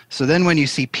equivalent. So then when you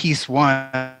see Peace 1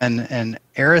 and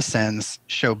Arasense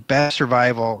show better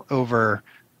survival over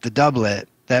the doublet,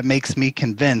 that makes me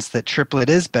convinced that triplet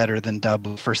is better than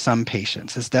doublet for some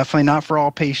patients. It's definitely not for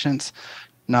all patients,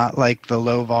 not like the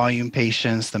low volume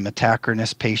patients, the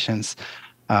metachronous patients,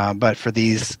 but for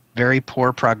these very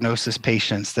poor prognosis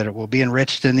patients that will be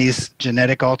enriched in these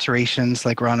genetic alterations,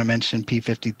 like Rana mentioned,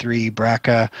 P53,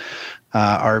 BRCA,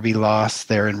 RB loss.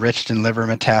 They're enriched in liver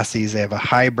metastases. They have a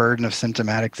high burden of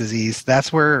symptomatic disease.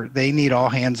 That's where they need all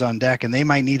hands on deck, and they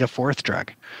might need a fourth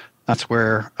drug. That's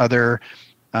where other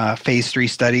phase 3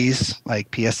 studies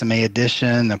like PSMA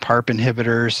addition, the PARP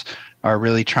inhibitors are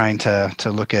really trying to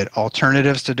look at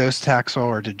alternatives to docetaxel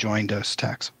or to join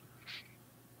docetaxel.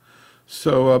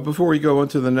 So before we go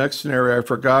into the next scenario, I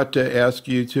forgot to ask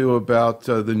you too about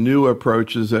the new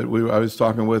approaches that I was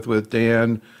talking with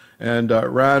Dan. And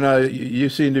Rana, you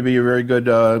seem to be a very good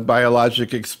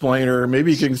biologic explainer.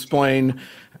 Maybe you can explain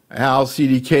how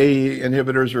CDK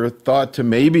inhibitors are thought to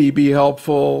maybe be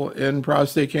helpful in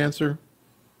prostate cancer?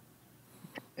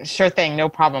 Sure thing, no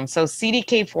problem. So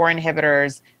CDK4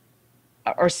 inhibitors,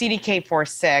 or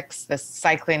CDK4/6, the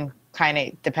cyclin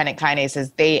dependent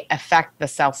kinases, they affect the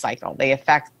cell cycle. They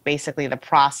affect basically the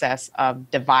process of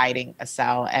dividing a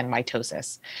cell and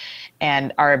mitosis,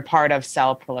 and are a part of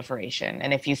cell proliferation.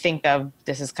 And if you think of,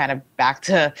 this is kind of back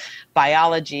to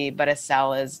biology, but a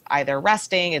cell is either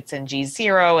resting, it's in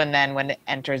G0, and then when it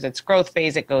enters its growth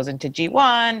phase, it goes into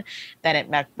G1, then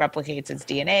it replicates its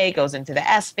DNA, goes into the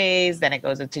S phase, then it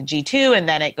goes into G2, and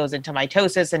then it goes into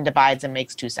mitosis and divides and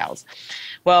makes two cells.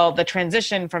 Well, the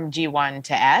transition from G1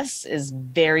 to S is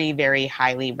very, very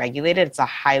highly regulated. It's a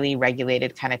highly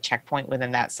regulated kind of kind of checkpoint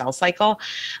within that cell cycle.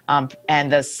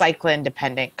 And the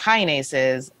cyclin-dependent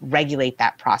kinases regulate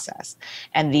that process.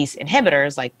 And these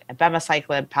inhibitors like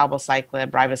abemaciclib,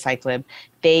 palbociclib, ribociclib,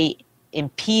 they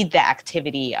impede the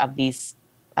activity of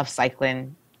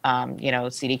cyclin,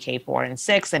 CDK4 and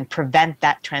 6, and prevent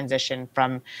that transition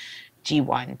from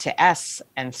G1 to S.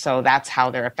 And so that's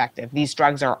how they're effective. These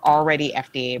drugs are already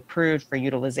FDA approved for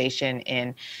utilization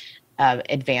in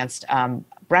advanced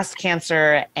breast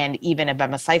cancer, and even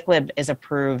abemaciclib is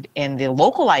approved in the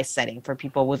localized setting for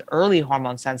people with early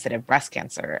hormone-sensitive breast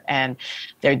cancer. And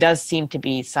there does seem to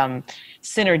be some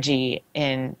synergy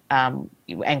in and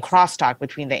crosstalk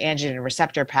between the androgen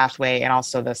receptor pathway and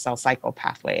also the cell cycle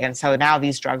pathway. And so now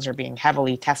these drugs are being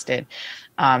heavily tested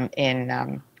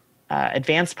in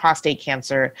advanced prostate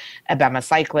cancer.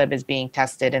 Abemaciclib is being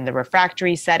tested in the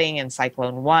refractory setting in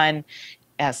Cyclone 1.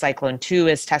 Cyclone 2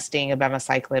 is testing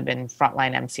abemaciclib in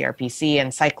frontline MCRPC,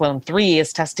 and Cyclone 3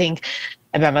 is testing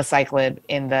abemaciclib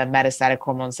in the metastatic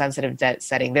hormone-sensitive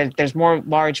setting. There's more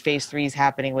large phase 3s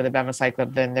happening with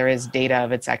abemaciclib than there is data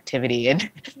of its activity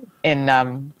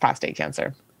in prostate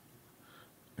cancer.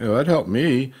 That helped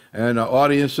me. And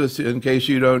audience, just in case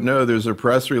you don't know, there's a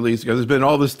press release, because there's been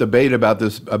all this debate about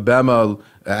this abema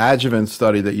adjuvant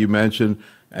study that you mentioned.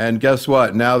 And guess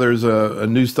what? Now there's a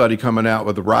new study coming out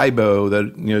with ribo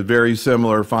that, very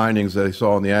similar findings that they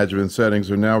saw in the adjuvant setting.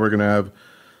 So now we're going to have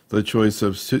the choice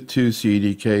of 2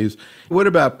 CDKs. What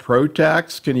about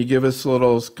PROTACs? Can you give us a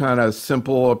little kind of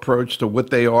simple approach to what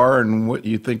they are and what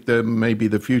you think that maybe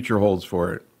the future holds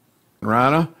for it?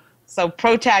 Rana? So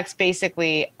PROTACs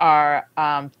basically are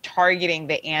targeting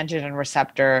the androgen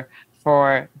receptor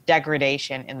for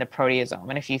degradation in the proteasome.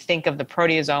 And if you think of the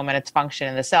proteasome and its function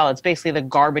in the cell, it's basically the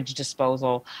garbage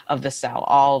disposal of the cell,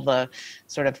 all the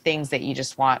sort of things that you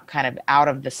just want kind of out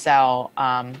of the cell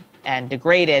and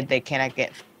degraded, they cannot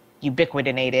get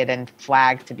ubiquitinated and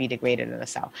flagged to be degraded in the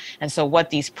cell. And so what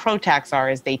these PROTACs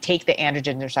are is they take the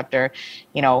androgen receptor,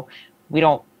 the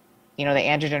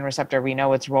androgen receptor, we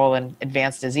know its role in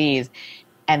advanced disease,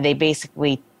 and they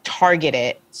basically target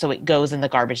it so it goes in the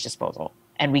garbage disposal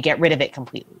and we get rid of it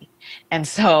completely. And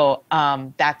so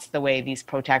that's the way these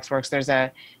PROTACs works. There's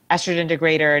a estrogen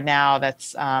degrader now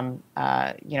that's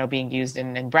being used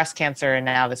in breast cancer, and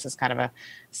now this is kind of a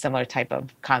similar type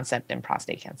of concept in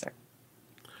prostate cancer.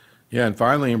 Yeah, and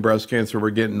finally in breast cancer,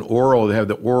 we're getting oral. They have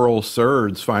the oral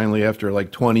SERDs finally after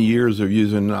like 20 years of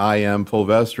using IM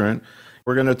fulvestrant.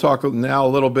 We're going to talk now a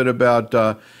little bit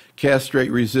about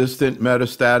castrate-resistant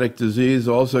metastatic disease.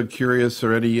 Also curious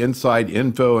for any inside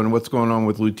info on what's going on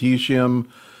with lutetium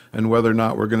and whether or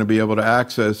not we're going to be able to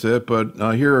access it.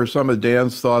 But here are some of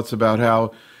Dan's thoughts about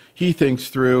how he thinks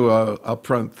through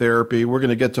upfront therapy. We're going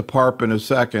to get to PARP in a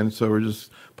second, so we're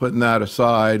just putting that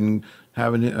aside and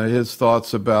having his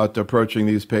thoughts about approaching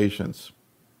these patients.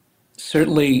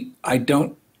 Certainly, I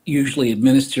don't usually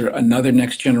administer another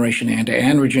next-generation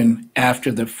anti-androgen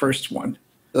after the first one.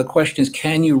 The question is,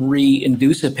 can you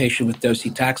re-induce a patient with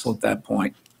docetaxel at that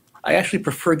point? I actually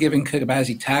prefer giving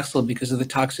cabazitaxel because of the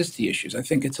toxicity issues. I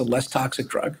think it's a less toxic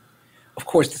drug. Of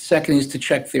course, the second is to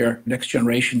check their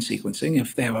next-generation sequencing.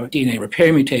 If they have a DNA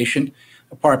repair mutation,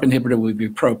 a PARP inhibitor would be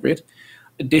appropriate.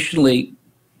 Additionally,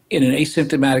 in an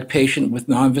asymptomatic patient with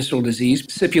non-visceral disease,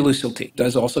 sipuleucel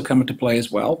does also come into play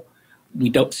as well. We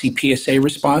don't see PSA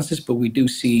responses, but we do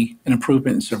see an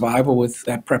improvement in survival with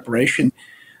that preparation.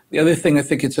 The other thing I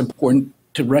think it's important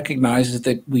to recognize is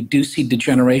that we do see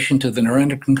degeneration to the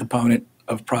neuroendocrine component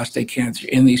of prostate cancer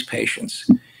in these patients.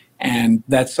 And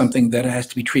that's something that has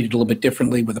to be treated a little bit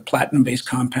differently with a platinum-based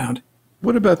compound.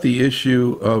 What about the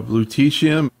issue of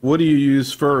lutetium? What do you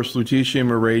use first,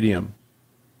 lutetium or radium?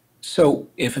 So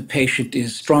if a patient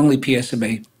is strongly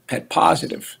PSMA PET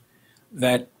positive,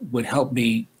 that would help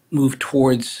me move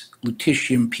towards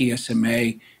lutetium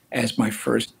PSMA as my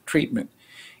first treatment.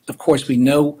 Of course, we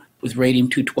know with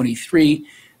radium-223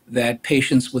 that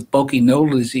patients with bulky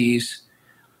nodal disease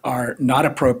are not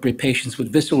appropriate. Patients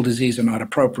with visceral disease are not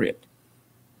appropriate.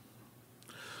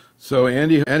 So,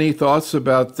 Andy, any thoughts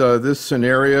about this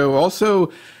scenario?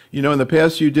 Also, in the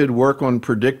past you did work on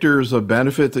predictors of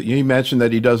benefit. That you mentioned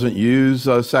that he doesn't use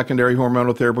secondary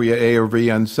hormonal therapy, A or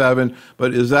VN7,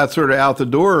 but is that sort of out the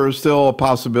door, or still a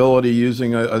possibility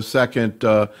using a second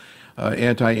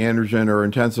anti-androgen or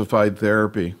intensified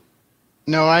therapy?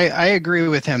 No, I agree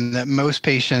with him that most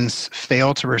patients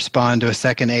fail to respond to a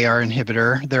second AR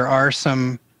inhibitor. There are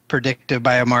some predictive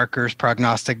biomarkers,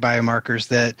 prognostic biomarkers,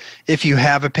 that if you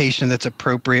have a patient that's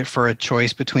appropriate for a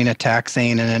choice between a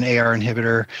taxane and an AR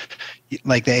inhibitor,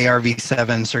 like the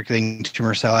ARV7 circulating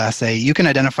tumor cell assay, you can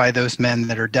identify those men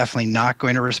that are definitely not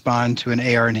going to respond to an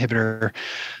AR inhibitor.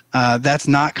 That's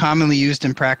not commonly used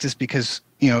in practice because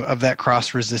of that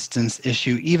cross-resistance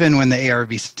issue, even when the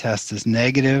ARV test is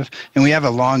negative. And we have a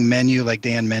long menu, like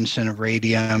Dan mentioned, of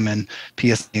radium and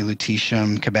PSMA,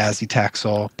 lutetium,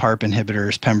 cabazitaxel, PARP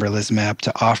inhibitors, pembrolizumab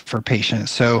to offer patients.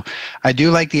 So I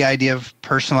do like the idea of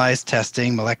personalized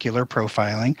testing, molecular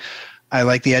profiling. I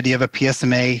like the idea of a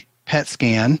PSMA PET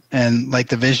scan, and like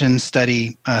the VISION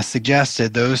study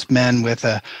suggested, those men with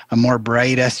a more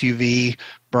bright SUV,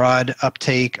 broad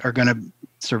uptake are going to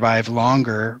survive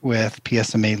longer with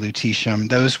PSMA lutetium.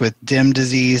 Those with dim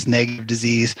disease, negative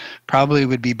disease, probably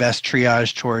would be best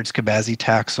triaged towards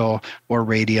cabazitaxel or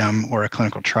radium or a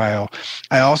clinical trial.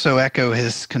 I also echo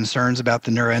his concerns about the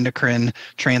neuroendocrine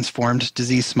transformed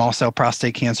disease. Small cell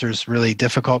prostate cancer is really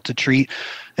difficult to treat.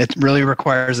 It really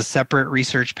requires a separate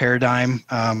research paradigm.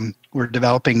 We're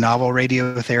developing novel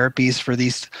radiotherapies for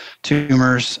these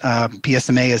tumors.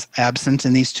 PSMA is absent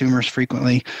in these tumors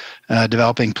frequently.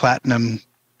 Developing platinum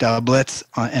doublets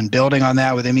and building on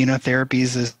that with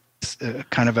immunotherapies is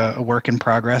kind of a work in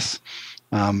progress.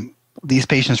 These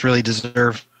patients really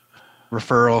deserve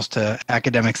referrals to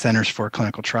academic centers for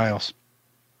clinical trials.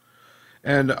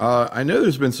 And I know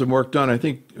there's been some work done. I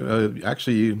think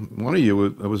actually one of you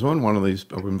was on one of these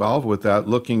involved with that,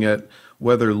 looking at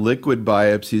whether liquid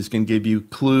biopsies can give you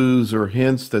clues or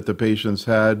hints that the patients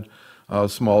had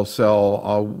small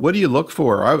cell. What do you look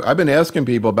for? I've been asking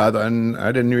people about that, and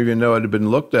I didn't even know it had been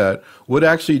looked at. What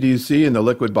actually do you see in the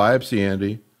liquid biopsy,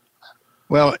 Andy?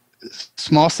 Well,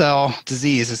 small cell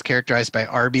disease is characterized by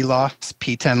RB loss,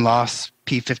 P10 loss,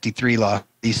 P53 loss.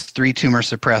 These three tumor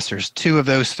suppressors. Two of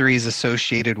those three is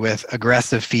associated with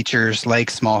aggressive features like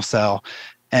small cell.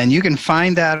 And you can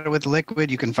find that with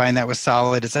liquid, you can find that with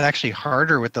solid. It's actually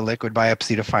harder with the liquid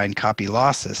biopsy to find copy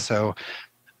losses. So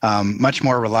much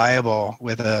more reliable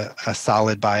with a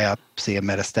solid biopsy, a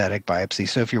metastatic biopsy.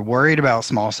 So if you're worried about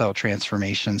small cell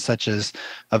transformation, such as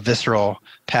a visceral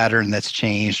pattern that's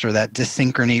changed or that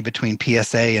dyssynchrony between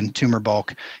PSA and tumor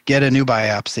bulk, get a new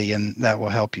biopsy and that will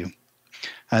help you.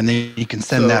 And then you can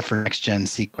send that for next-gen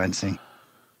sequencing.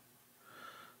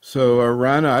 So,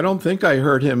 Rana, I don't think I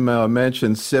heard him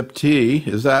mention CYP-T.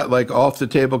 Is that like off the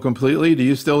table completely? Do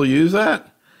you still use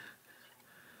that?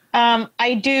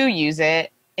 I do use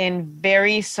it in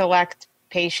very select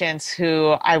patients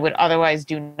who I would otherwise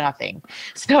do nothing.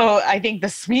 So I think the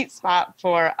sweet spot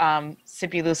for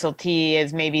CYP-T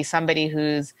is maybe somebody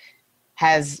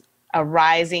has a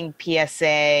rising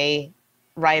PSA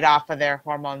right off of their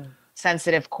hormone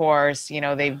sensitive course.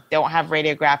 They don't have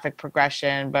radiographic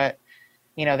progression, but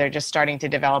they're just starting to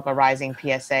develop a rising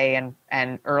PSA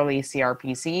and early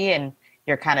CRPC, and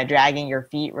you're kind of dragging your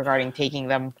feet regarding taking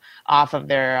them off of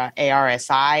their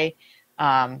ARSI.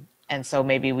 And so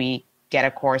maybe we get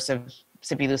a course of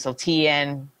CYP-T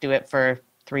in, do it for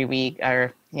 3 weeks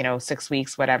or 6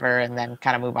 weeks, whatever, and then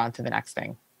kind of move on to the next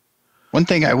thing. One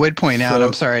thing I would point out,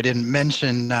 I'm sorry I didn't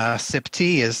mention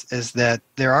CYP-T, is that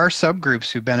there are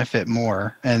subgroups who benefit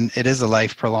more, and it is a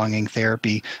life-prolonging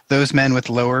therapy. Those men with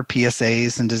lower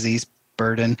PSAs and disease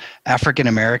burden,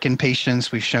 African-American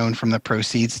patients, we've shown from the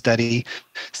PROCEED study,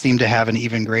 seem to have an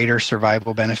even greater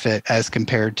survival benefit as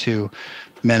compared to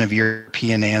men of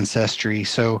European ancestry.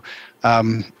 So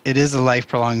it is a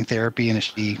life-prolonging therapy, and it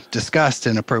should be discussed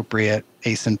in appropriate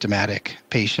asymptomatic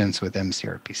patients with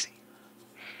mCRPC.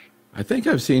 I think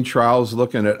I've seen trials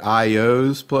looking at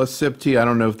IOs plus CYP-T. I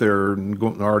don't know if they're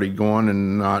already going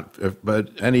and not, but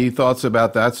any thoughts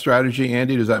about that strategy,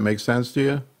 Andy? Does that make sense to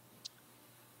you?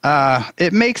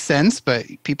 It makes sense, but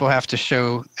people have to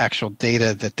show actual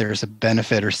data that there's a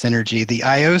benefit or synergy. The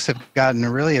IOs have gotten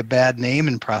really a bad name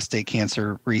in prostate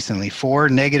cancer recently. 4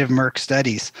 negative Merck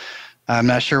studies. I'm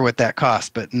not sure what that costs,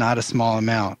 but not a small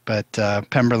amount. But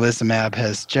pembrolizumab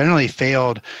has generally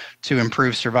failed to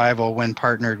improve survival when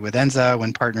partnered with Enza,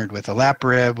 when partnered with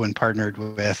olaparib, when partnered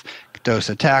with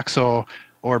docetaxel,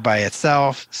 or by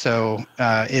itself. So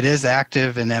it is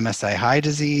active in MSI high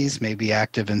disease, maybe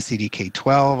active in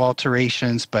CDK12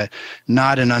 alterations, but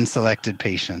not in unselected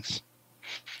patients.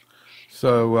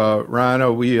 So,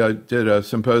 Rana, we did a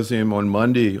symposium on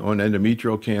Monday on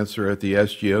endometrial cancer at the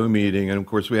SGO meeting. And of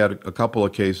course, we had a couple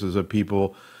of cases of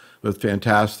people with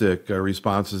fantastic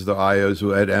responses to IOs who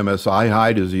had MSI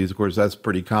high disease. Of course, that's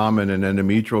pretty common in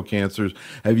endometrial cancers.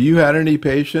 Have you had any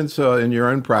patients in your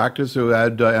own practice who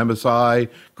had MSI,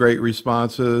 great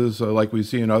responses like we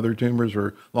see in other tumors for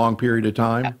a long period of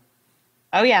time?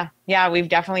 Oh, yeah. Yeah, we've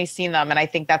definitely seen them. And I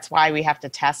think that's why we have to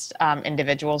test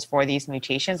individuals for these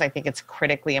mutations. I think it's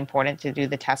critically important to do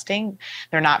the testing.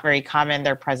 They're not very common.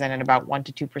 They're present in about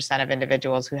 1% to 2% of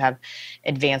individuals who have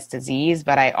advanced disease,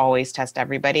 but I always test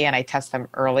everybody and I test them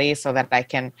early so that I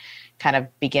can kind of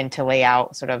begin to lay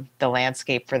out sort of the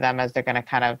landscape for them as they're going to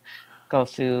kind of go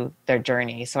through their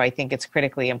journey. So I think it's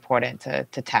critically important to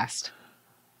test.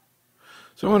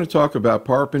 So I want to talk about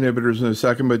PARP inhibitors in a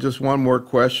second, but just one more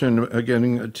question,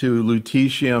 getting to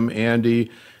lutetium,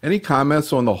 Andy. Any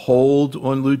comments on the hold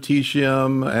on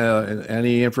lutetium?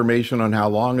 Any information on how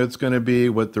long it's going to be,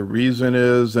 what the reason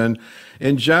is? And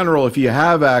in general, if you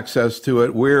have access to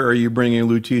it, where are you bringing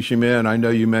lutetium in? I know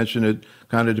you mentioned it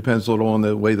kind of depends a little on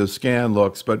the way the scan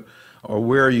looks, but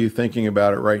where are you thinking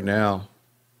about it right now?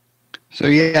 So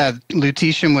yeah,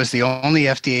 lutetium was the only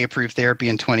FDA-approved therapy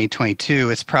in 2022.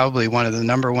 It's probably one of the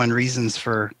number one reasons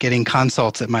for getting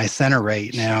consults at my center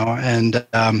right now. And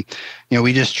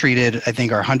we just treated, I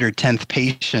think, our 110th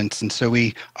patients, and so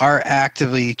we are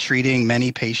actively treating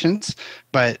many patients.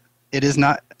 But it is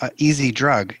not an easy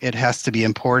drug. It has to be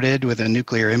imported with a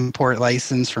nuclear import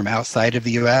license from outside of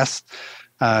the U.S.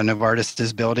 Novartis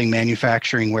is building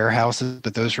manufacturing warehouses,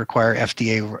 but those require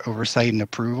FDA oversight and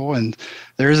approval. And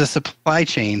there is a supply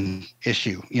chain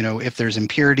issue. If there's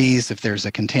impurities, if there's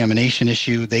a contamination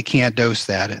issue, they can't dose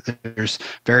that. There's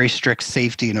very strict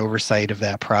safety and oversight of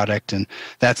that product, and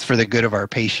that's for the good of our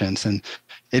patients. And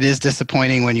it is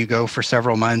disappointing when you go for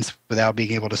several months without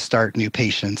being able to start new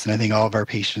patients. And I think all of our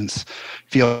patients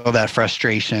feel that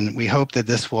frustration. We hope that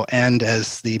this will end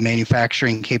as the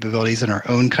manufacturing capabilities in our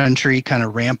own country kind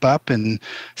of ramp up. And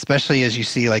especially as you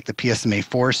see like the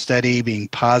PSMA-4 study being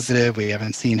positive, we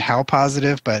haven't seen how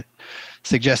positive, but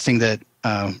suggesting that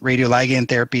radioligand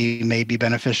therapy may be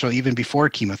beneficial even before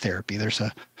chemotherapy. There's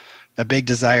a big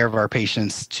desire of our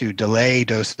patients to delay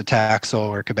docetaxel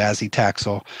or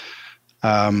cabazitaxel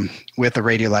with the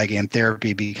radioligand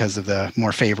therapy because of the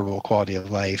more favorable quality of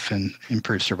life and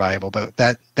improved survival. But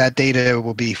that data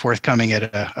will be forthcoming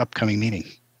at an upcoming meeting.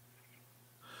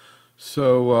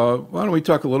 So why don't we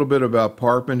talk a little bit about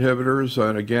PARP inhibitors?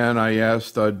 And again, I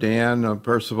asked Dan,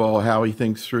 first of all, how he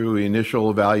thinks through the initial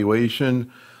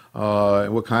evaluation,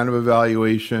 what kind of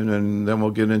evaluation, and then we'll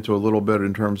get into a little bit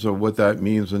in terms of what that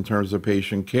means in terms of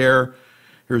patient care.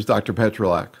 Here's Dr.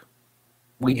 Petrolak.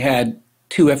 We had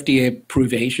 2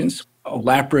 FDA-approved agents,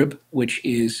 olaparib, which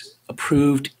is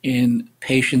approved in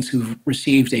patients who've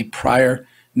received a prior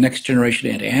next-generation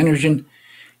anti-androgen,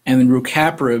 and then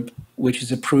rucaparib, which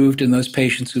is approved in those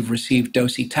patients who've received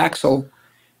docetaxel,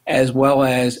 as well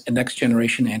as a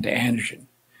next-generation anti-androgen.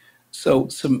 So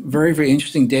some very, very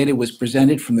interesting data was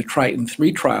presented from the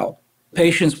Triton-3 trial.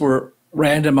 Patients were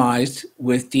randomized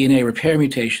with DNA repair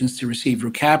mutations to receive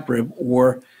rucaparib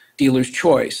or dealer's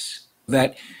choice.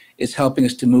 That is helping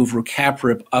us to move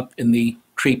rucaparib up in the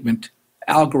treatment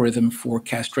algorithm for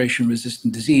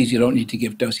castration-resistant disease. You don't need to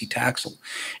give docetaxel.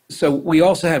 So we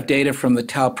also have data from the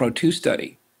TALPRO-2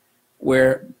 study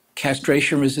where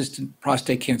castration-resistant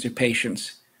prostate cancer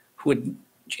patients who had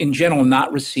in general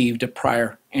not received a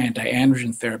prior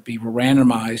anti-androgen therapy were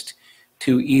randomized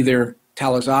to either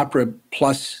talazoparib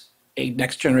plus a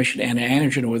next-generation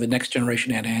anti-androgen or the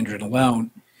next-generation anti-androgen alone.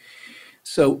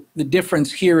 So the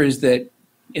difference here is that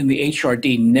in the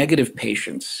HRD negative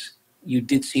patients, you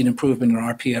did see an improvement in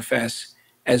rPFS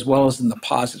as well as in the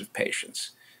positive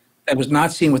patients. That was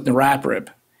not seen with niraparib,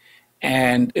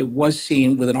 and it was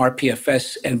seen with an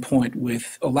rPFS endpoint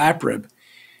with olaparib.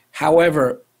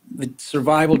 However, the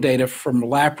survival data from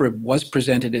olaparib was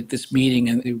presented at this meeting,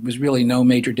 and there was really no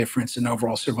major difference in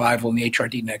overall survival in the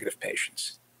HRD negative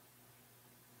patients.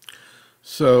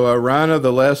 So, Rana,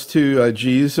 the last 2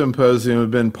 GE symposium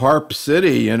have been PARP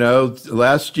City.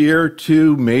 Last year,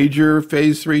 2 major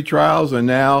phase 3 trials, and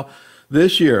now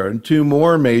this year, 2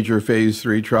 more major phase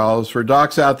 3 trials for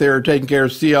docs out there taking care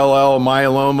of CLL,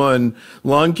 myeloma, and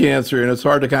lung cancer, and it's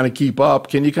hard to kind of keep up.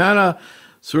 Can you kind of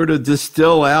sort of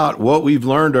distill out what we've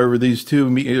learned over these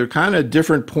 2 they're kind of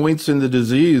different points in the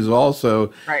disease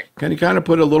also? Right. Can you kind of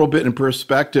put a little bit in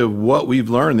perspective what we've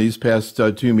learned these past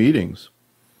 2 meetings?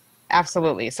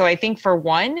 Absolutely. So I think for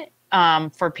one,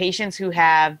 for patients who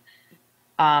have,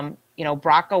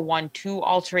 BRCA1/2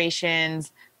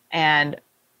 alterations, and,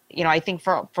 I think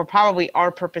for probably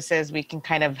our purposes, we can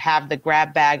kind of have the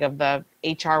grab bag of the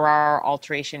HRR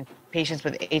alteration, patients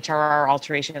with HRR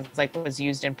alterations like was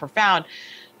used in PROfound.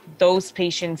 Those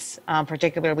patients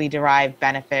particularly derive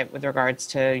benefit with regards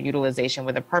to utilization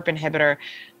with a PARP inhibitor.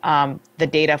 The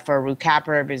data for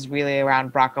rucaparib is really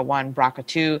around BRCA1,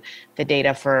 BRCA2. The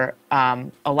data for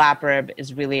olaparib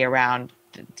is really around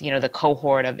the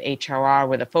cohort of HRR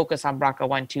with a focus on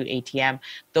BRCA1/2 ATM,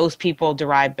 those people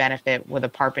derive benefit with a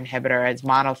PARP inhibitor as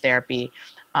monotherapy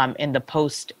in the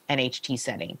post-NHT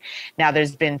setting. Now,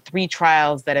 there's been 3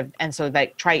 trials that have, and so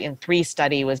that Triton-3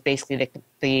 study was basically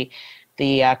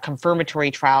the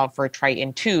confirmatory trial for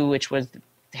Triton-2, which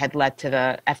had led to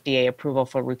the FDA approval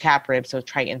for rucaparib. So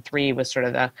Triton-3 was sort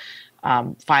of the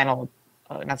final,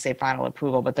 not say final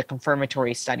approval, but the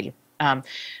confirmatory study.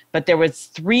 But there was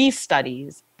 3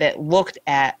 studies that looked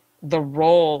at the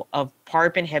role of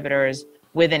PARP inhibitors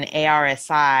with an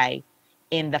ARSI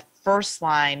in the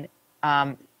first-line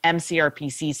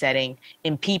MCRPC setting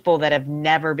in people that have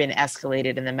never been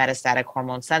escalated in the metastatic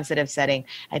hormone-sensitive setting.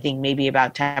 I think maybe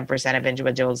about 10% of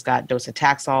individuals got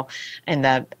docetaxel in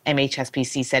the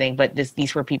MHSPC setting, but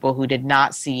these were people who did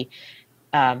not see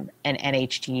an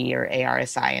NHT or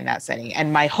ARSI in that setting.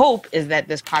 And my hope is that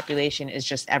this population is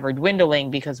just ever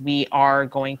dwindling because we are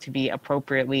going to be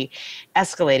appropriately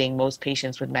escalating most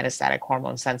patients with metastatic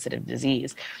hormone-sensitive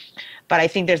disease. But I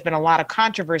think there's been a lot of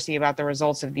controversy about the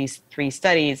results of these 3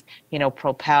 studies,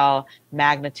 PROPEL,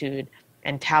 Magnitude,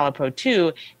 and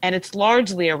TALAPRO-2, and it's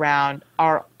largely around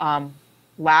our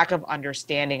lack of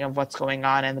understanding of what's going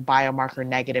on in the biomarker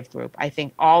negative group. I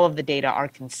think all of the data are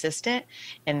consistent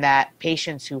in that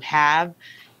patients who have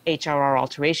HRR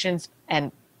alterations,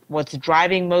 and what's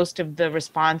driving most of the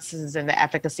responses and the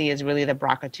efficacy is really the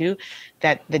BRCA2,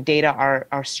 that the data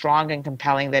are strong and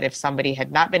compelling that if somebody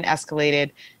had not been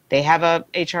escalated, they have a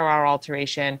HRR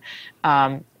alteration,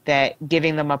 that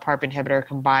giving them a PARP inhibitor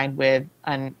combined with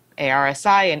an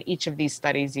ARSI, and each of these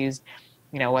studies used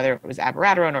whether it was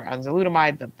abiraterone or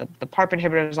enzalutamide, the PARP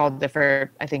inhibitors all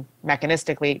differ. I think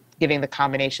mechanistically, giving the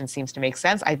combination seems to make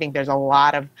sense. I think there's a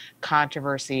lot of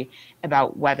controversy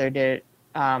about whether to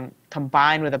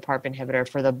combine with a PARP inhibitor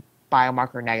for the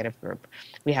biomarker negative group.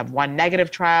 We have 1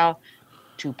 negative trial,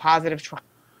 2 positive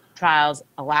trials,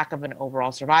 a lack of an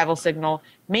overall survival signal,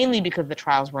 mainly because the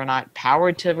trials were not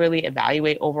powered to really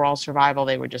evaluate overall survival.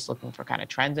 They were just looking for kind of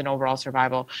trends in overall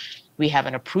survival. We have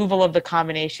an approval of the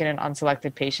combination in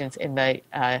unselected patients in the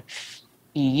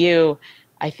EU.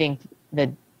 I think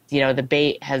the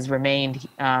debate has remained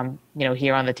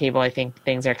here on the table. I think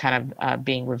things are kind of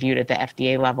being reviewed at the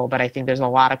FDA level, but I think there's a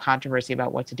lot of controversy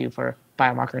about what to do for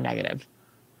biomarker negative.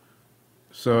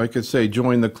 So I could say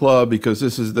join the club, because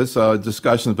this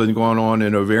discussion has been going on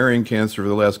in ovarian cancer for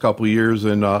the last couple of years.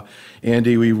 And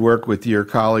Andy, we've worked with your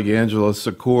colleague Angela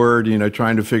Secord,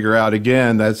 trying to figure out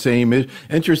again that same.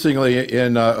 Interestingly,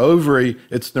 in ovary,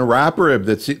 it's niraparib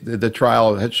the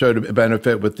trial had showed a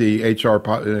benefit with the HR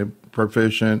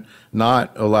proficient,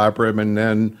 not olaparib, and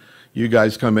then you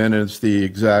guys come in and it's the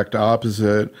exact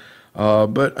opposite.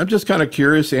 But I'm just kind of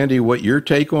curious, Andy, what your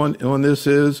take on this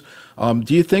is.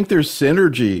 Do you think there's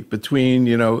synergy between,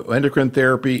 endocrine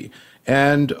therapy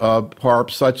and PARP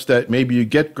such that maybe you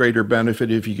get greater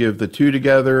benefit if you give the 2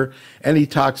 together? Any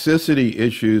toxicity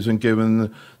issues in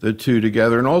giving the 2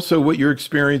 together? And also what your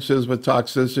experience is with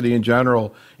toxicity in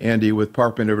general, Andy, with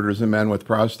PARP inhibitors in men with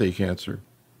prostate cancer?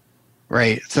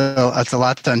 Right. So that's a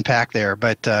lot to unpack there.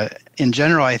 But in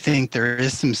general, I think there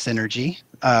is some synergy,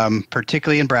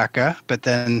 particularly in BRCA, but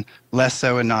then less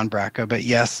so in non-BRCA. But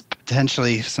yes,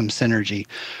 potentially some synergy.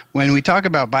 When we talk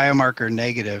about biomarker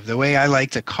negative, the way I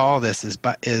like to call this is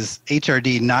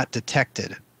HRD not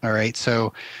detected. All right.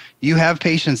 So you have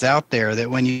patients out there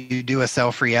that when you do a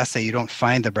cell-free assay, you don't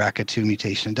find the BRCA2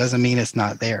 mutation. It doesn't mean it's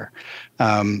not there.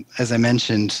 As I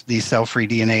mentioned, these cell-free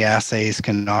DNA assays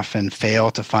can often fail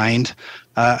to find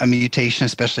a mutation,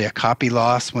 especially a copy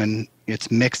loss when it's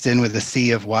mixed in with a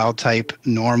sea of wild-type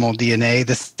normal DNA.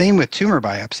 The same with tumor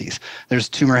biopsies. There's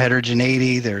tumor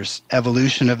heterogeneity. There's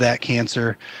evolution of that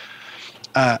cancer.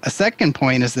 A second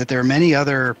point is that there are many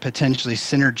other potentially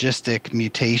synergistic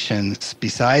mutations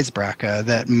besides BRCA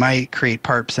that might create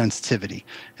PARP sensitivity.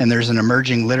 And there's an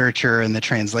emerging literature in the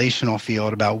translational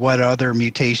field about what other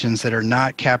mutations that are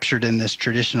not captured in this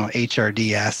traditional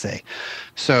HRD assay.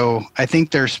 So I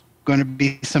think there's going to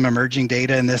be some emerging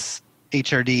data in this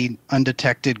HRD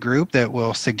undetected group that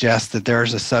will suggest that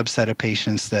there's a subset of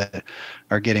patients that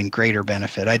are getting greater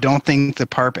benefit. I don't think the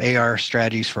PARP AR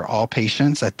strategy is for all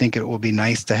patients. I think it will be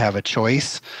nice to have a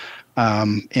choice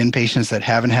in patients that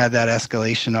haven't had that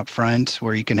escalation up front,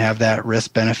 where you can have that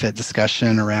risk-benefit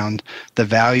discussion around the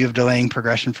value of delaying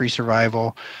progression-free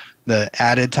survival, the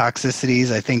added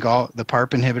toxicities. I think all the PARP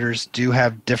inhibitors do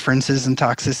have differences in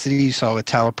toxicity. You saw with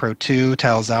TALAPRO-2,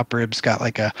 talazoparib's got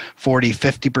like a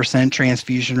 40-50%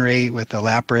 transfusion rate. With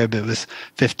olaparib, it was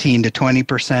 15 to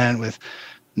 20%. With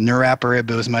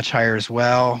Niraparib was much higher as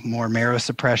well, more marrow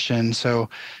suppression. So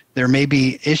there may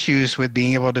be issues with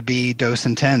being able to be dose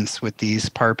intense with these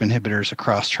PARP inhibitors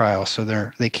across trials. So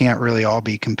they can't really all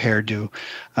be compared to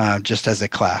just as a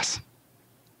class.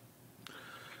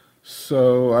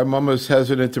 So I'm almost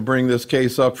hesitant to bring this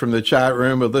case up from the chat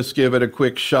room, but let's give it a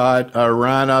quick shot.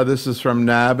 Rana, this is from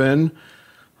Nabin.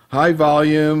 High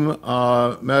volume,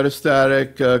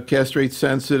 metastatic,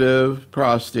 castrate-sensitive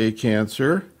prostate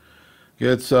cancer.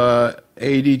 Gets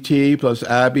ADT plus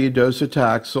Abi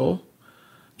docetaxel.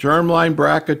 Germline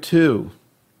BRCA2.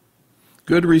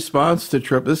 Good response to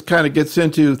trip. This kind of gets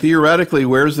into, theoretically,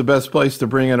 where's the best place to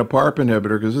bring in a PARP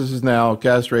inhibitor, because this is now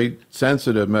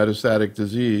castrate-sensitive metastatic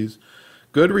disease.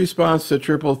 Good response to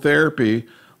triple therapy.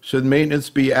 Should maintenance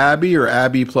be Abi or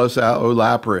Abi plus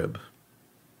olaparib?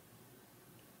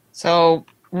 So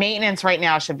maintenance right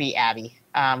now should be Abi.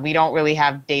 We don't really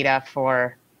have data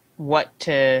for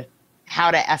how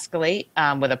to escalate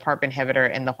with a PARP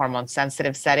inhibitor in the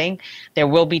hormone-sensitive setting. There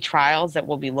will be trials that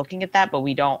will be looking at that, but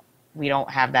we don't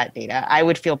have that data. I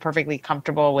would feel perfectly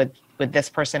comfortable with this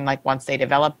person, like once they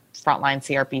develop frontline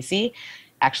CRPC,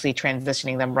 actually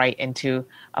transitioning them right into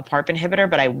a PARP inhibitor,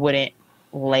 but I wouldn't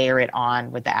layer it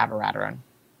on with the abiraterone.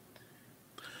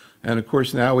 And of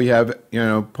course, now we have,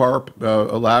 PARP,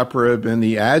 olaparib in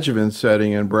the adjuvant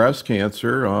setting in breast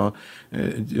cancer. A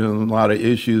lot of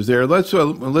issues there. Let's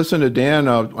listen to Dan.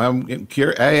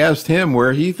 I asked him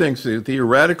where he thinks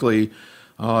theoretically,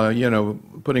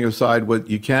 putting aside what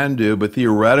you can do, but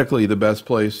theoretically the best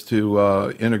place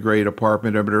to integrate a PARP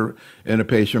inhibitor in a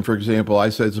patient. For example, I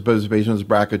said, suppose the patient has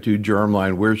BRCA2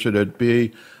 germline. Where should it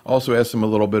be? Also asked him a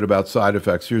little bit about side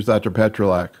effects. Here's Dr.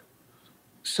 Petrolak.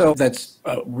 So that's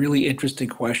a really interesting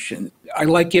question. I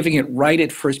like giving it right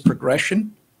at first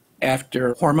progression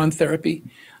after hormone therapy.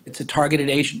 It's a targeted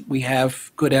agent. We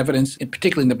have good evidence, and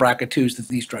particularly in the BRCA2s, that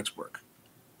these drugs work.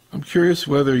 I'm curious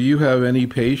whether you have any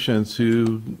patients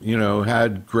who,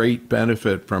 had great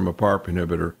benefit from a PARP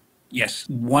inhibitor. Yes.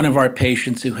 One of our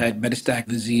patients who had metastatic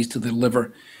disease to the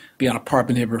liver be on a PARP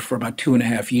inhibitor for about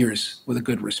 2.5 years with a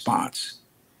good response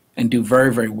and do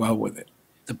very, very well with it.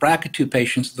 The BRCA2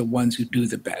 patients are the ones who do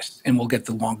the best and will get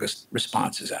the longest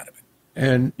responses out of it.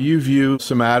 And you view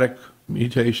somatic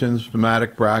mutations,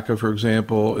 somatic BRCA, for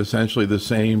example, essentially the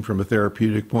same from a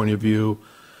therapeutic point of view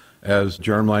as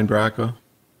germline BRCA?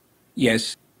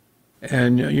 Yes.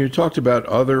 And you talked about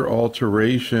other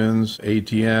alterations,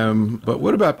 ATM, but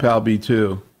what about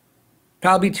PALB2?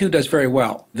 PALB2 does very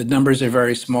well. The numbers are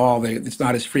very small. It's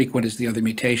not as frequent as the other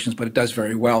mutations, but it does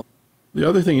very well. The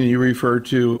other thing you referred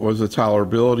to was the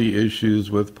tolerability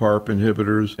issues with PARP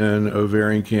inhibitors in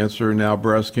ovarian cancer, now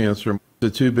breast cancer.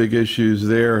 The two big issues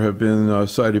there have been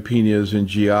cytopenias and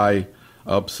GI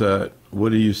upset.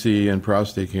 What do you see in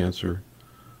prostate cancer?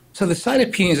 So the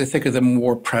cytopenias, I think, are the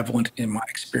more prevalent in my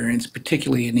experience,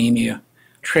 particularly anemia.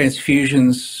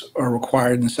 Transfusions are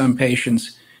required in some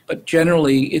patients, but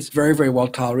generally it's very, very well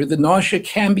tolerated. The nausea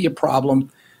can be a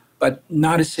problem, but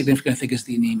not as significant, I think, as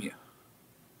the anemia.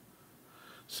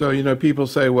 So, people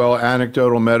say, well,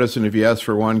 anecdotal medicine, if you ask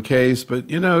for one case, but,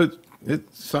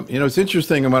 it's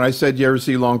interesting. And when I said you ever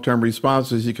see long-term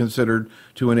responses, you considered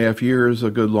 2.5 years a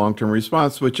good long-term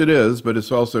response, which it is, but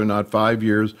it's also not 5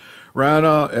 years.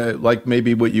 Rana, like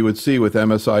maybe what you would see with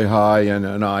MSI high and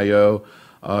an IO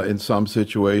in some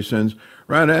situations.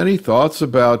 Rana, any thoughts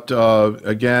about,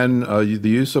 the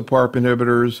use of PARP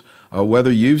inhibitors,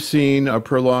 whether you've seen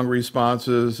prolonged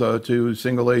responses to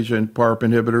single-agent PARP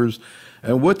inhibitors,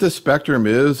 and what the spectrum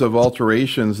is of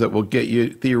alterations that will get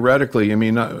you theoretically,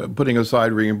 putting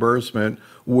aside reimbursement,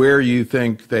 where you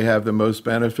think they have the most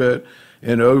benefit?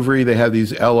 In ovary, they have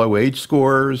these LOH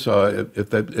scores.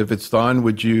 If it's done,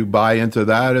 would you buy into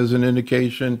that as an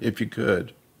indication if you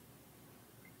could?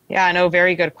 Yeah, no,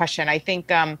 very good question. I think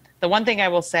the one thing I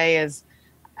will say is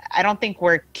I don't think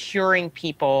we're curing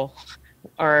people,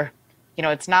 or,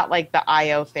 it's not like the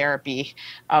IO therapy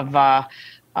of,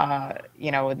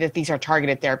 these are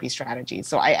targeted therapy strategies.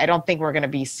 So I don't think we're going to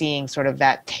be seeing sort of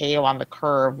that tail on the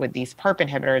curve with these PARP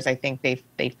inhibitors. I think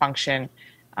they function,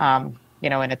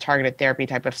 in a targeted therapy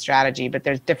type of strategy, but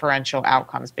there's differential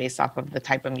outcomes based off of the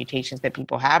type of mutations that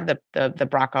people have. The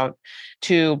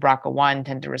BRCA2, BRCA1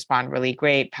 tend to respond really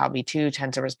great. PALB2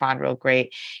 tends to respond real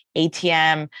great.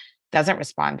 ATM doesn't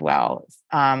respond well.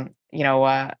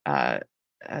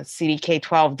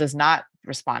 CDK12 does not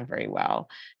respond very well.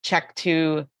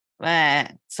 CHEK2,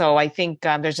 so I think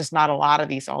there's just not a lot of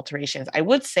these alterations. I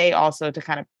would say also, to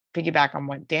kind of piggyback on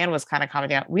what Dan was kind of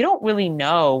commenting on, we don't really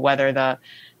know whether the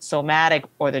somatic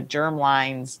or the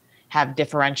germlines have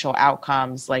differential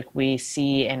outcomes like we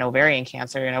see in ovarian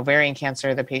cancer. In ovarian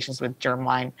cancer, the patients with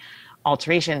germline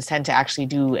alterations tend to actually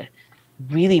do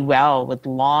really well with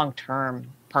long-term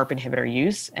PARP inhibitor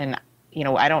use. And,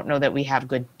 I don't know that we have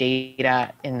good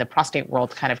data in the prostate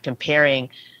world kind of comparing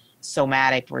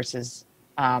somatic versus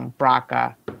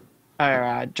BRCA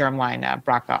or germline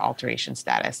BRCA alteration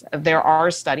status. There are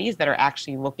studies that are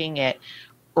actually looking at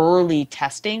early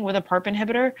testing with a PARP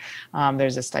inhibitor.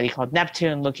 There's a study called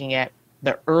Neptune looking at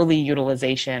the early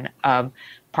utilization of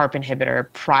PARP inhibitor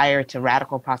prior to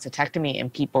radical prostatectomy in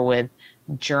people with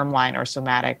germline or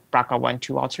somatic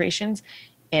BRCA1/2 alterations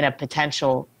in a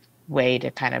potential way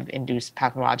to kind of induce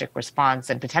pathologic response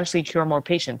and potentially cure more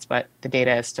patients, but the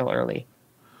data is still early.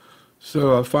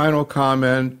 So a final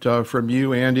comment from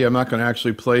you, Andy. I'm not going to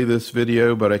actually play this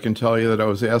video, but I can tell you that I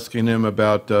was asking him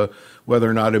about whether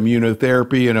or not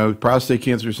immunotherapy, prostate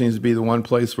cancer seems to be the one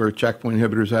place where checkpoint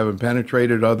inhibitors haven't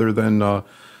penetrated other than the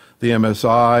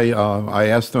MSI. I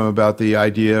asked him about the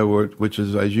idea, which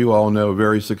is, as you all know,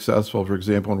 very successful, for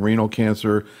example, in renal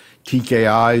cancer,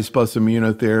 TKIs plus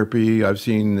immunotherapy. I've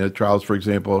seen trials, for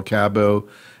example, Cabo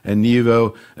and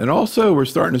Nivo. And also, we're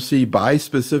starting to see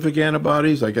bispecific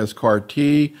antibodies, I guess CAR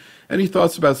T. Any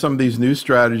thoughts about some of these new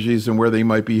strategies and where they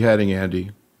might be heading,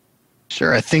 Andy?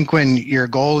 Sure. I think when your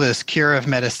goal is cure of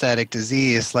metastatic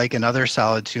disease, like in other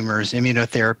solid tumors,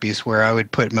 immunotherapy is where I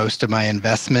would put most of my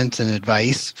investment and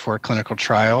advice for clinical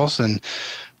trials. And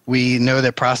we know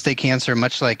that prostate cancer,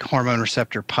 much like hormone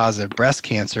receptor positive breast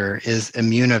cancer, is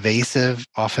immune evasive,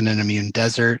 often an immune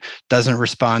desert, doesn't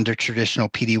respond to traditional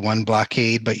PD-1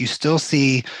 blockade, but you still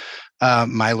see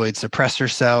myeloid suppressor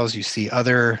cells. You see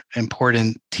other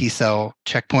important T cell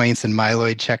checkpoints and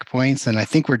myeloid checkpoints. And I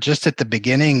think we're just at the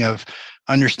beginning of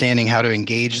understanding how to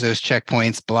engage those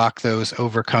checkpoints, block those,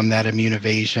 overcome that immune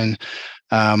evasion.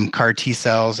 CAR T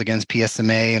cells against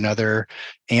PSMA and other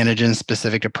antigens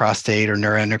specific to prostate or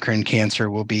neuroendocrine cancer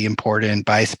will be important.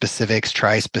 Bispecifics,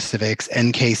 trispecifics,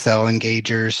 NK cell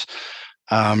engagers,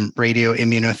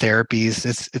 radioimmunotherapies.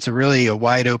 It's really a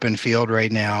wide open field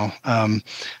right now.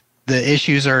 The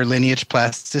issues are lineage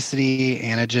plasticity,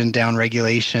 antigen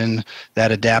downregulation,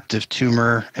 that adaptive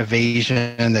tumor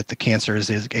evasion that the cancer is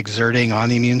exerting on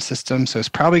the immune system. So it's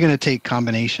probably going to take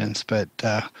combinations, but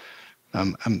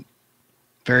I'm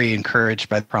very encouraged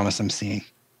by the promise I'm seeing.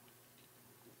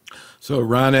 So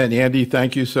Rana and Andy,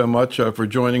 thank you so much for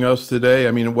joining us today.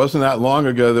 I mean, it wasn't that long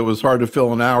ago that it was hard to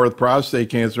fill an hour with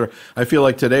prostate cancer. I feel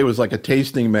like today was like a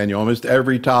tasting menu. Almost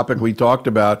every topic we talked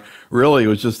about really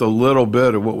was just a little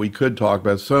bit of what we could talk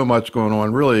about. So much going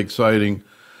on. Really exciting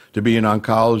to be in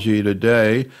oncology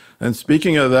today. And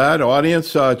speaking of that,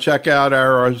 audience, check out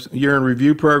our year in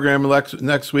review program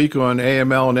next week on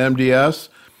AML and MDS.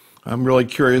 I'm really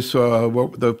curious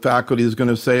what the faculty is going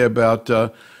to say about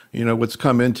what's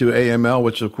come into AML,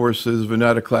 which of course is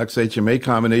venetoclax HMA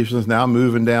combinations now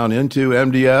moving down into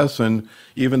MDS, and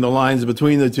even the lines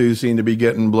between the two seem to be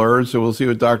getting blurred. So we'll see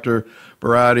what Dr.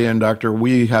 Barati and Dr.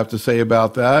 Wee have to say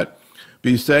about that.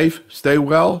 Be safe, stay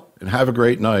well, and have a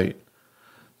great night.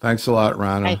 Thanks a lot,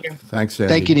 Rana. Thank you. Thanks,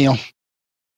 Andy. Thank you, Neil.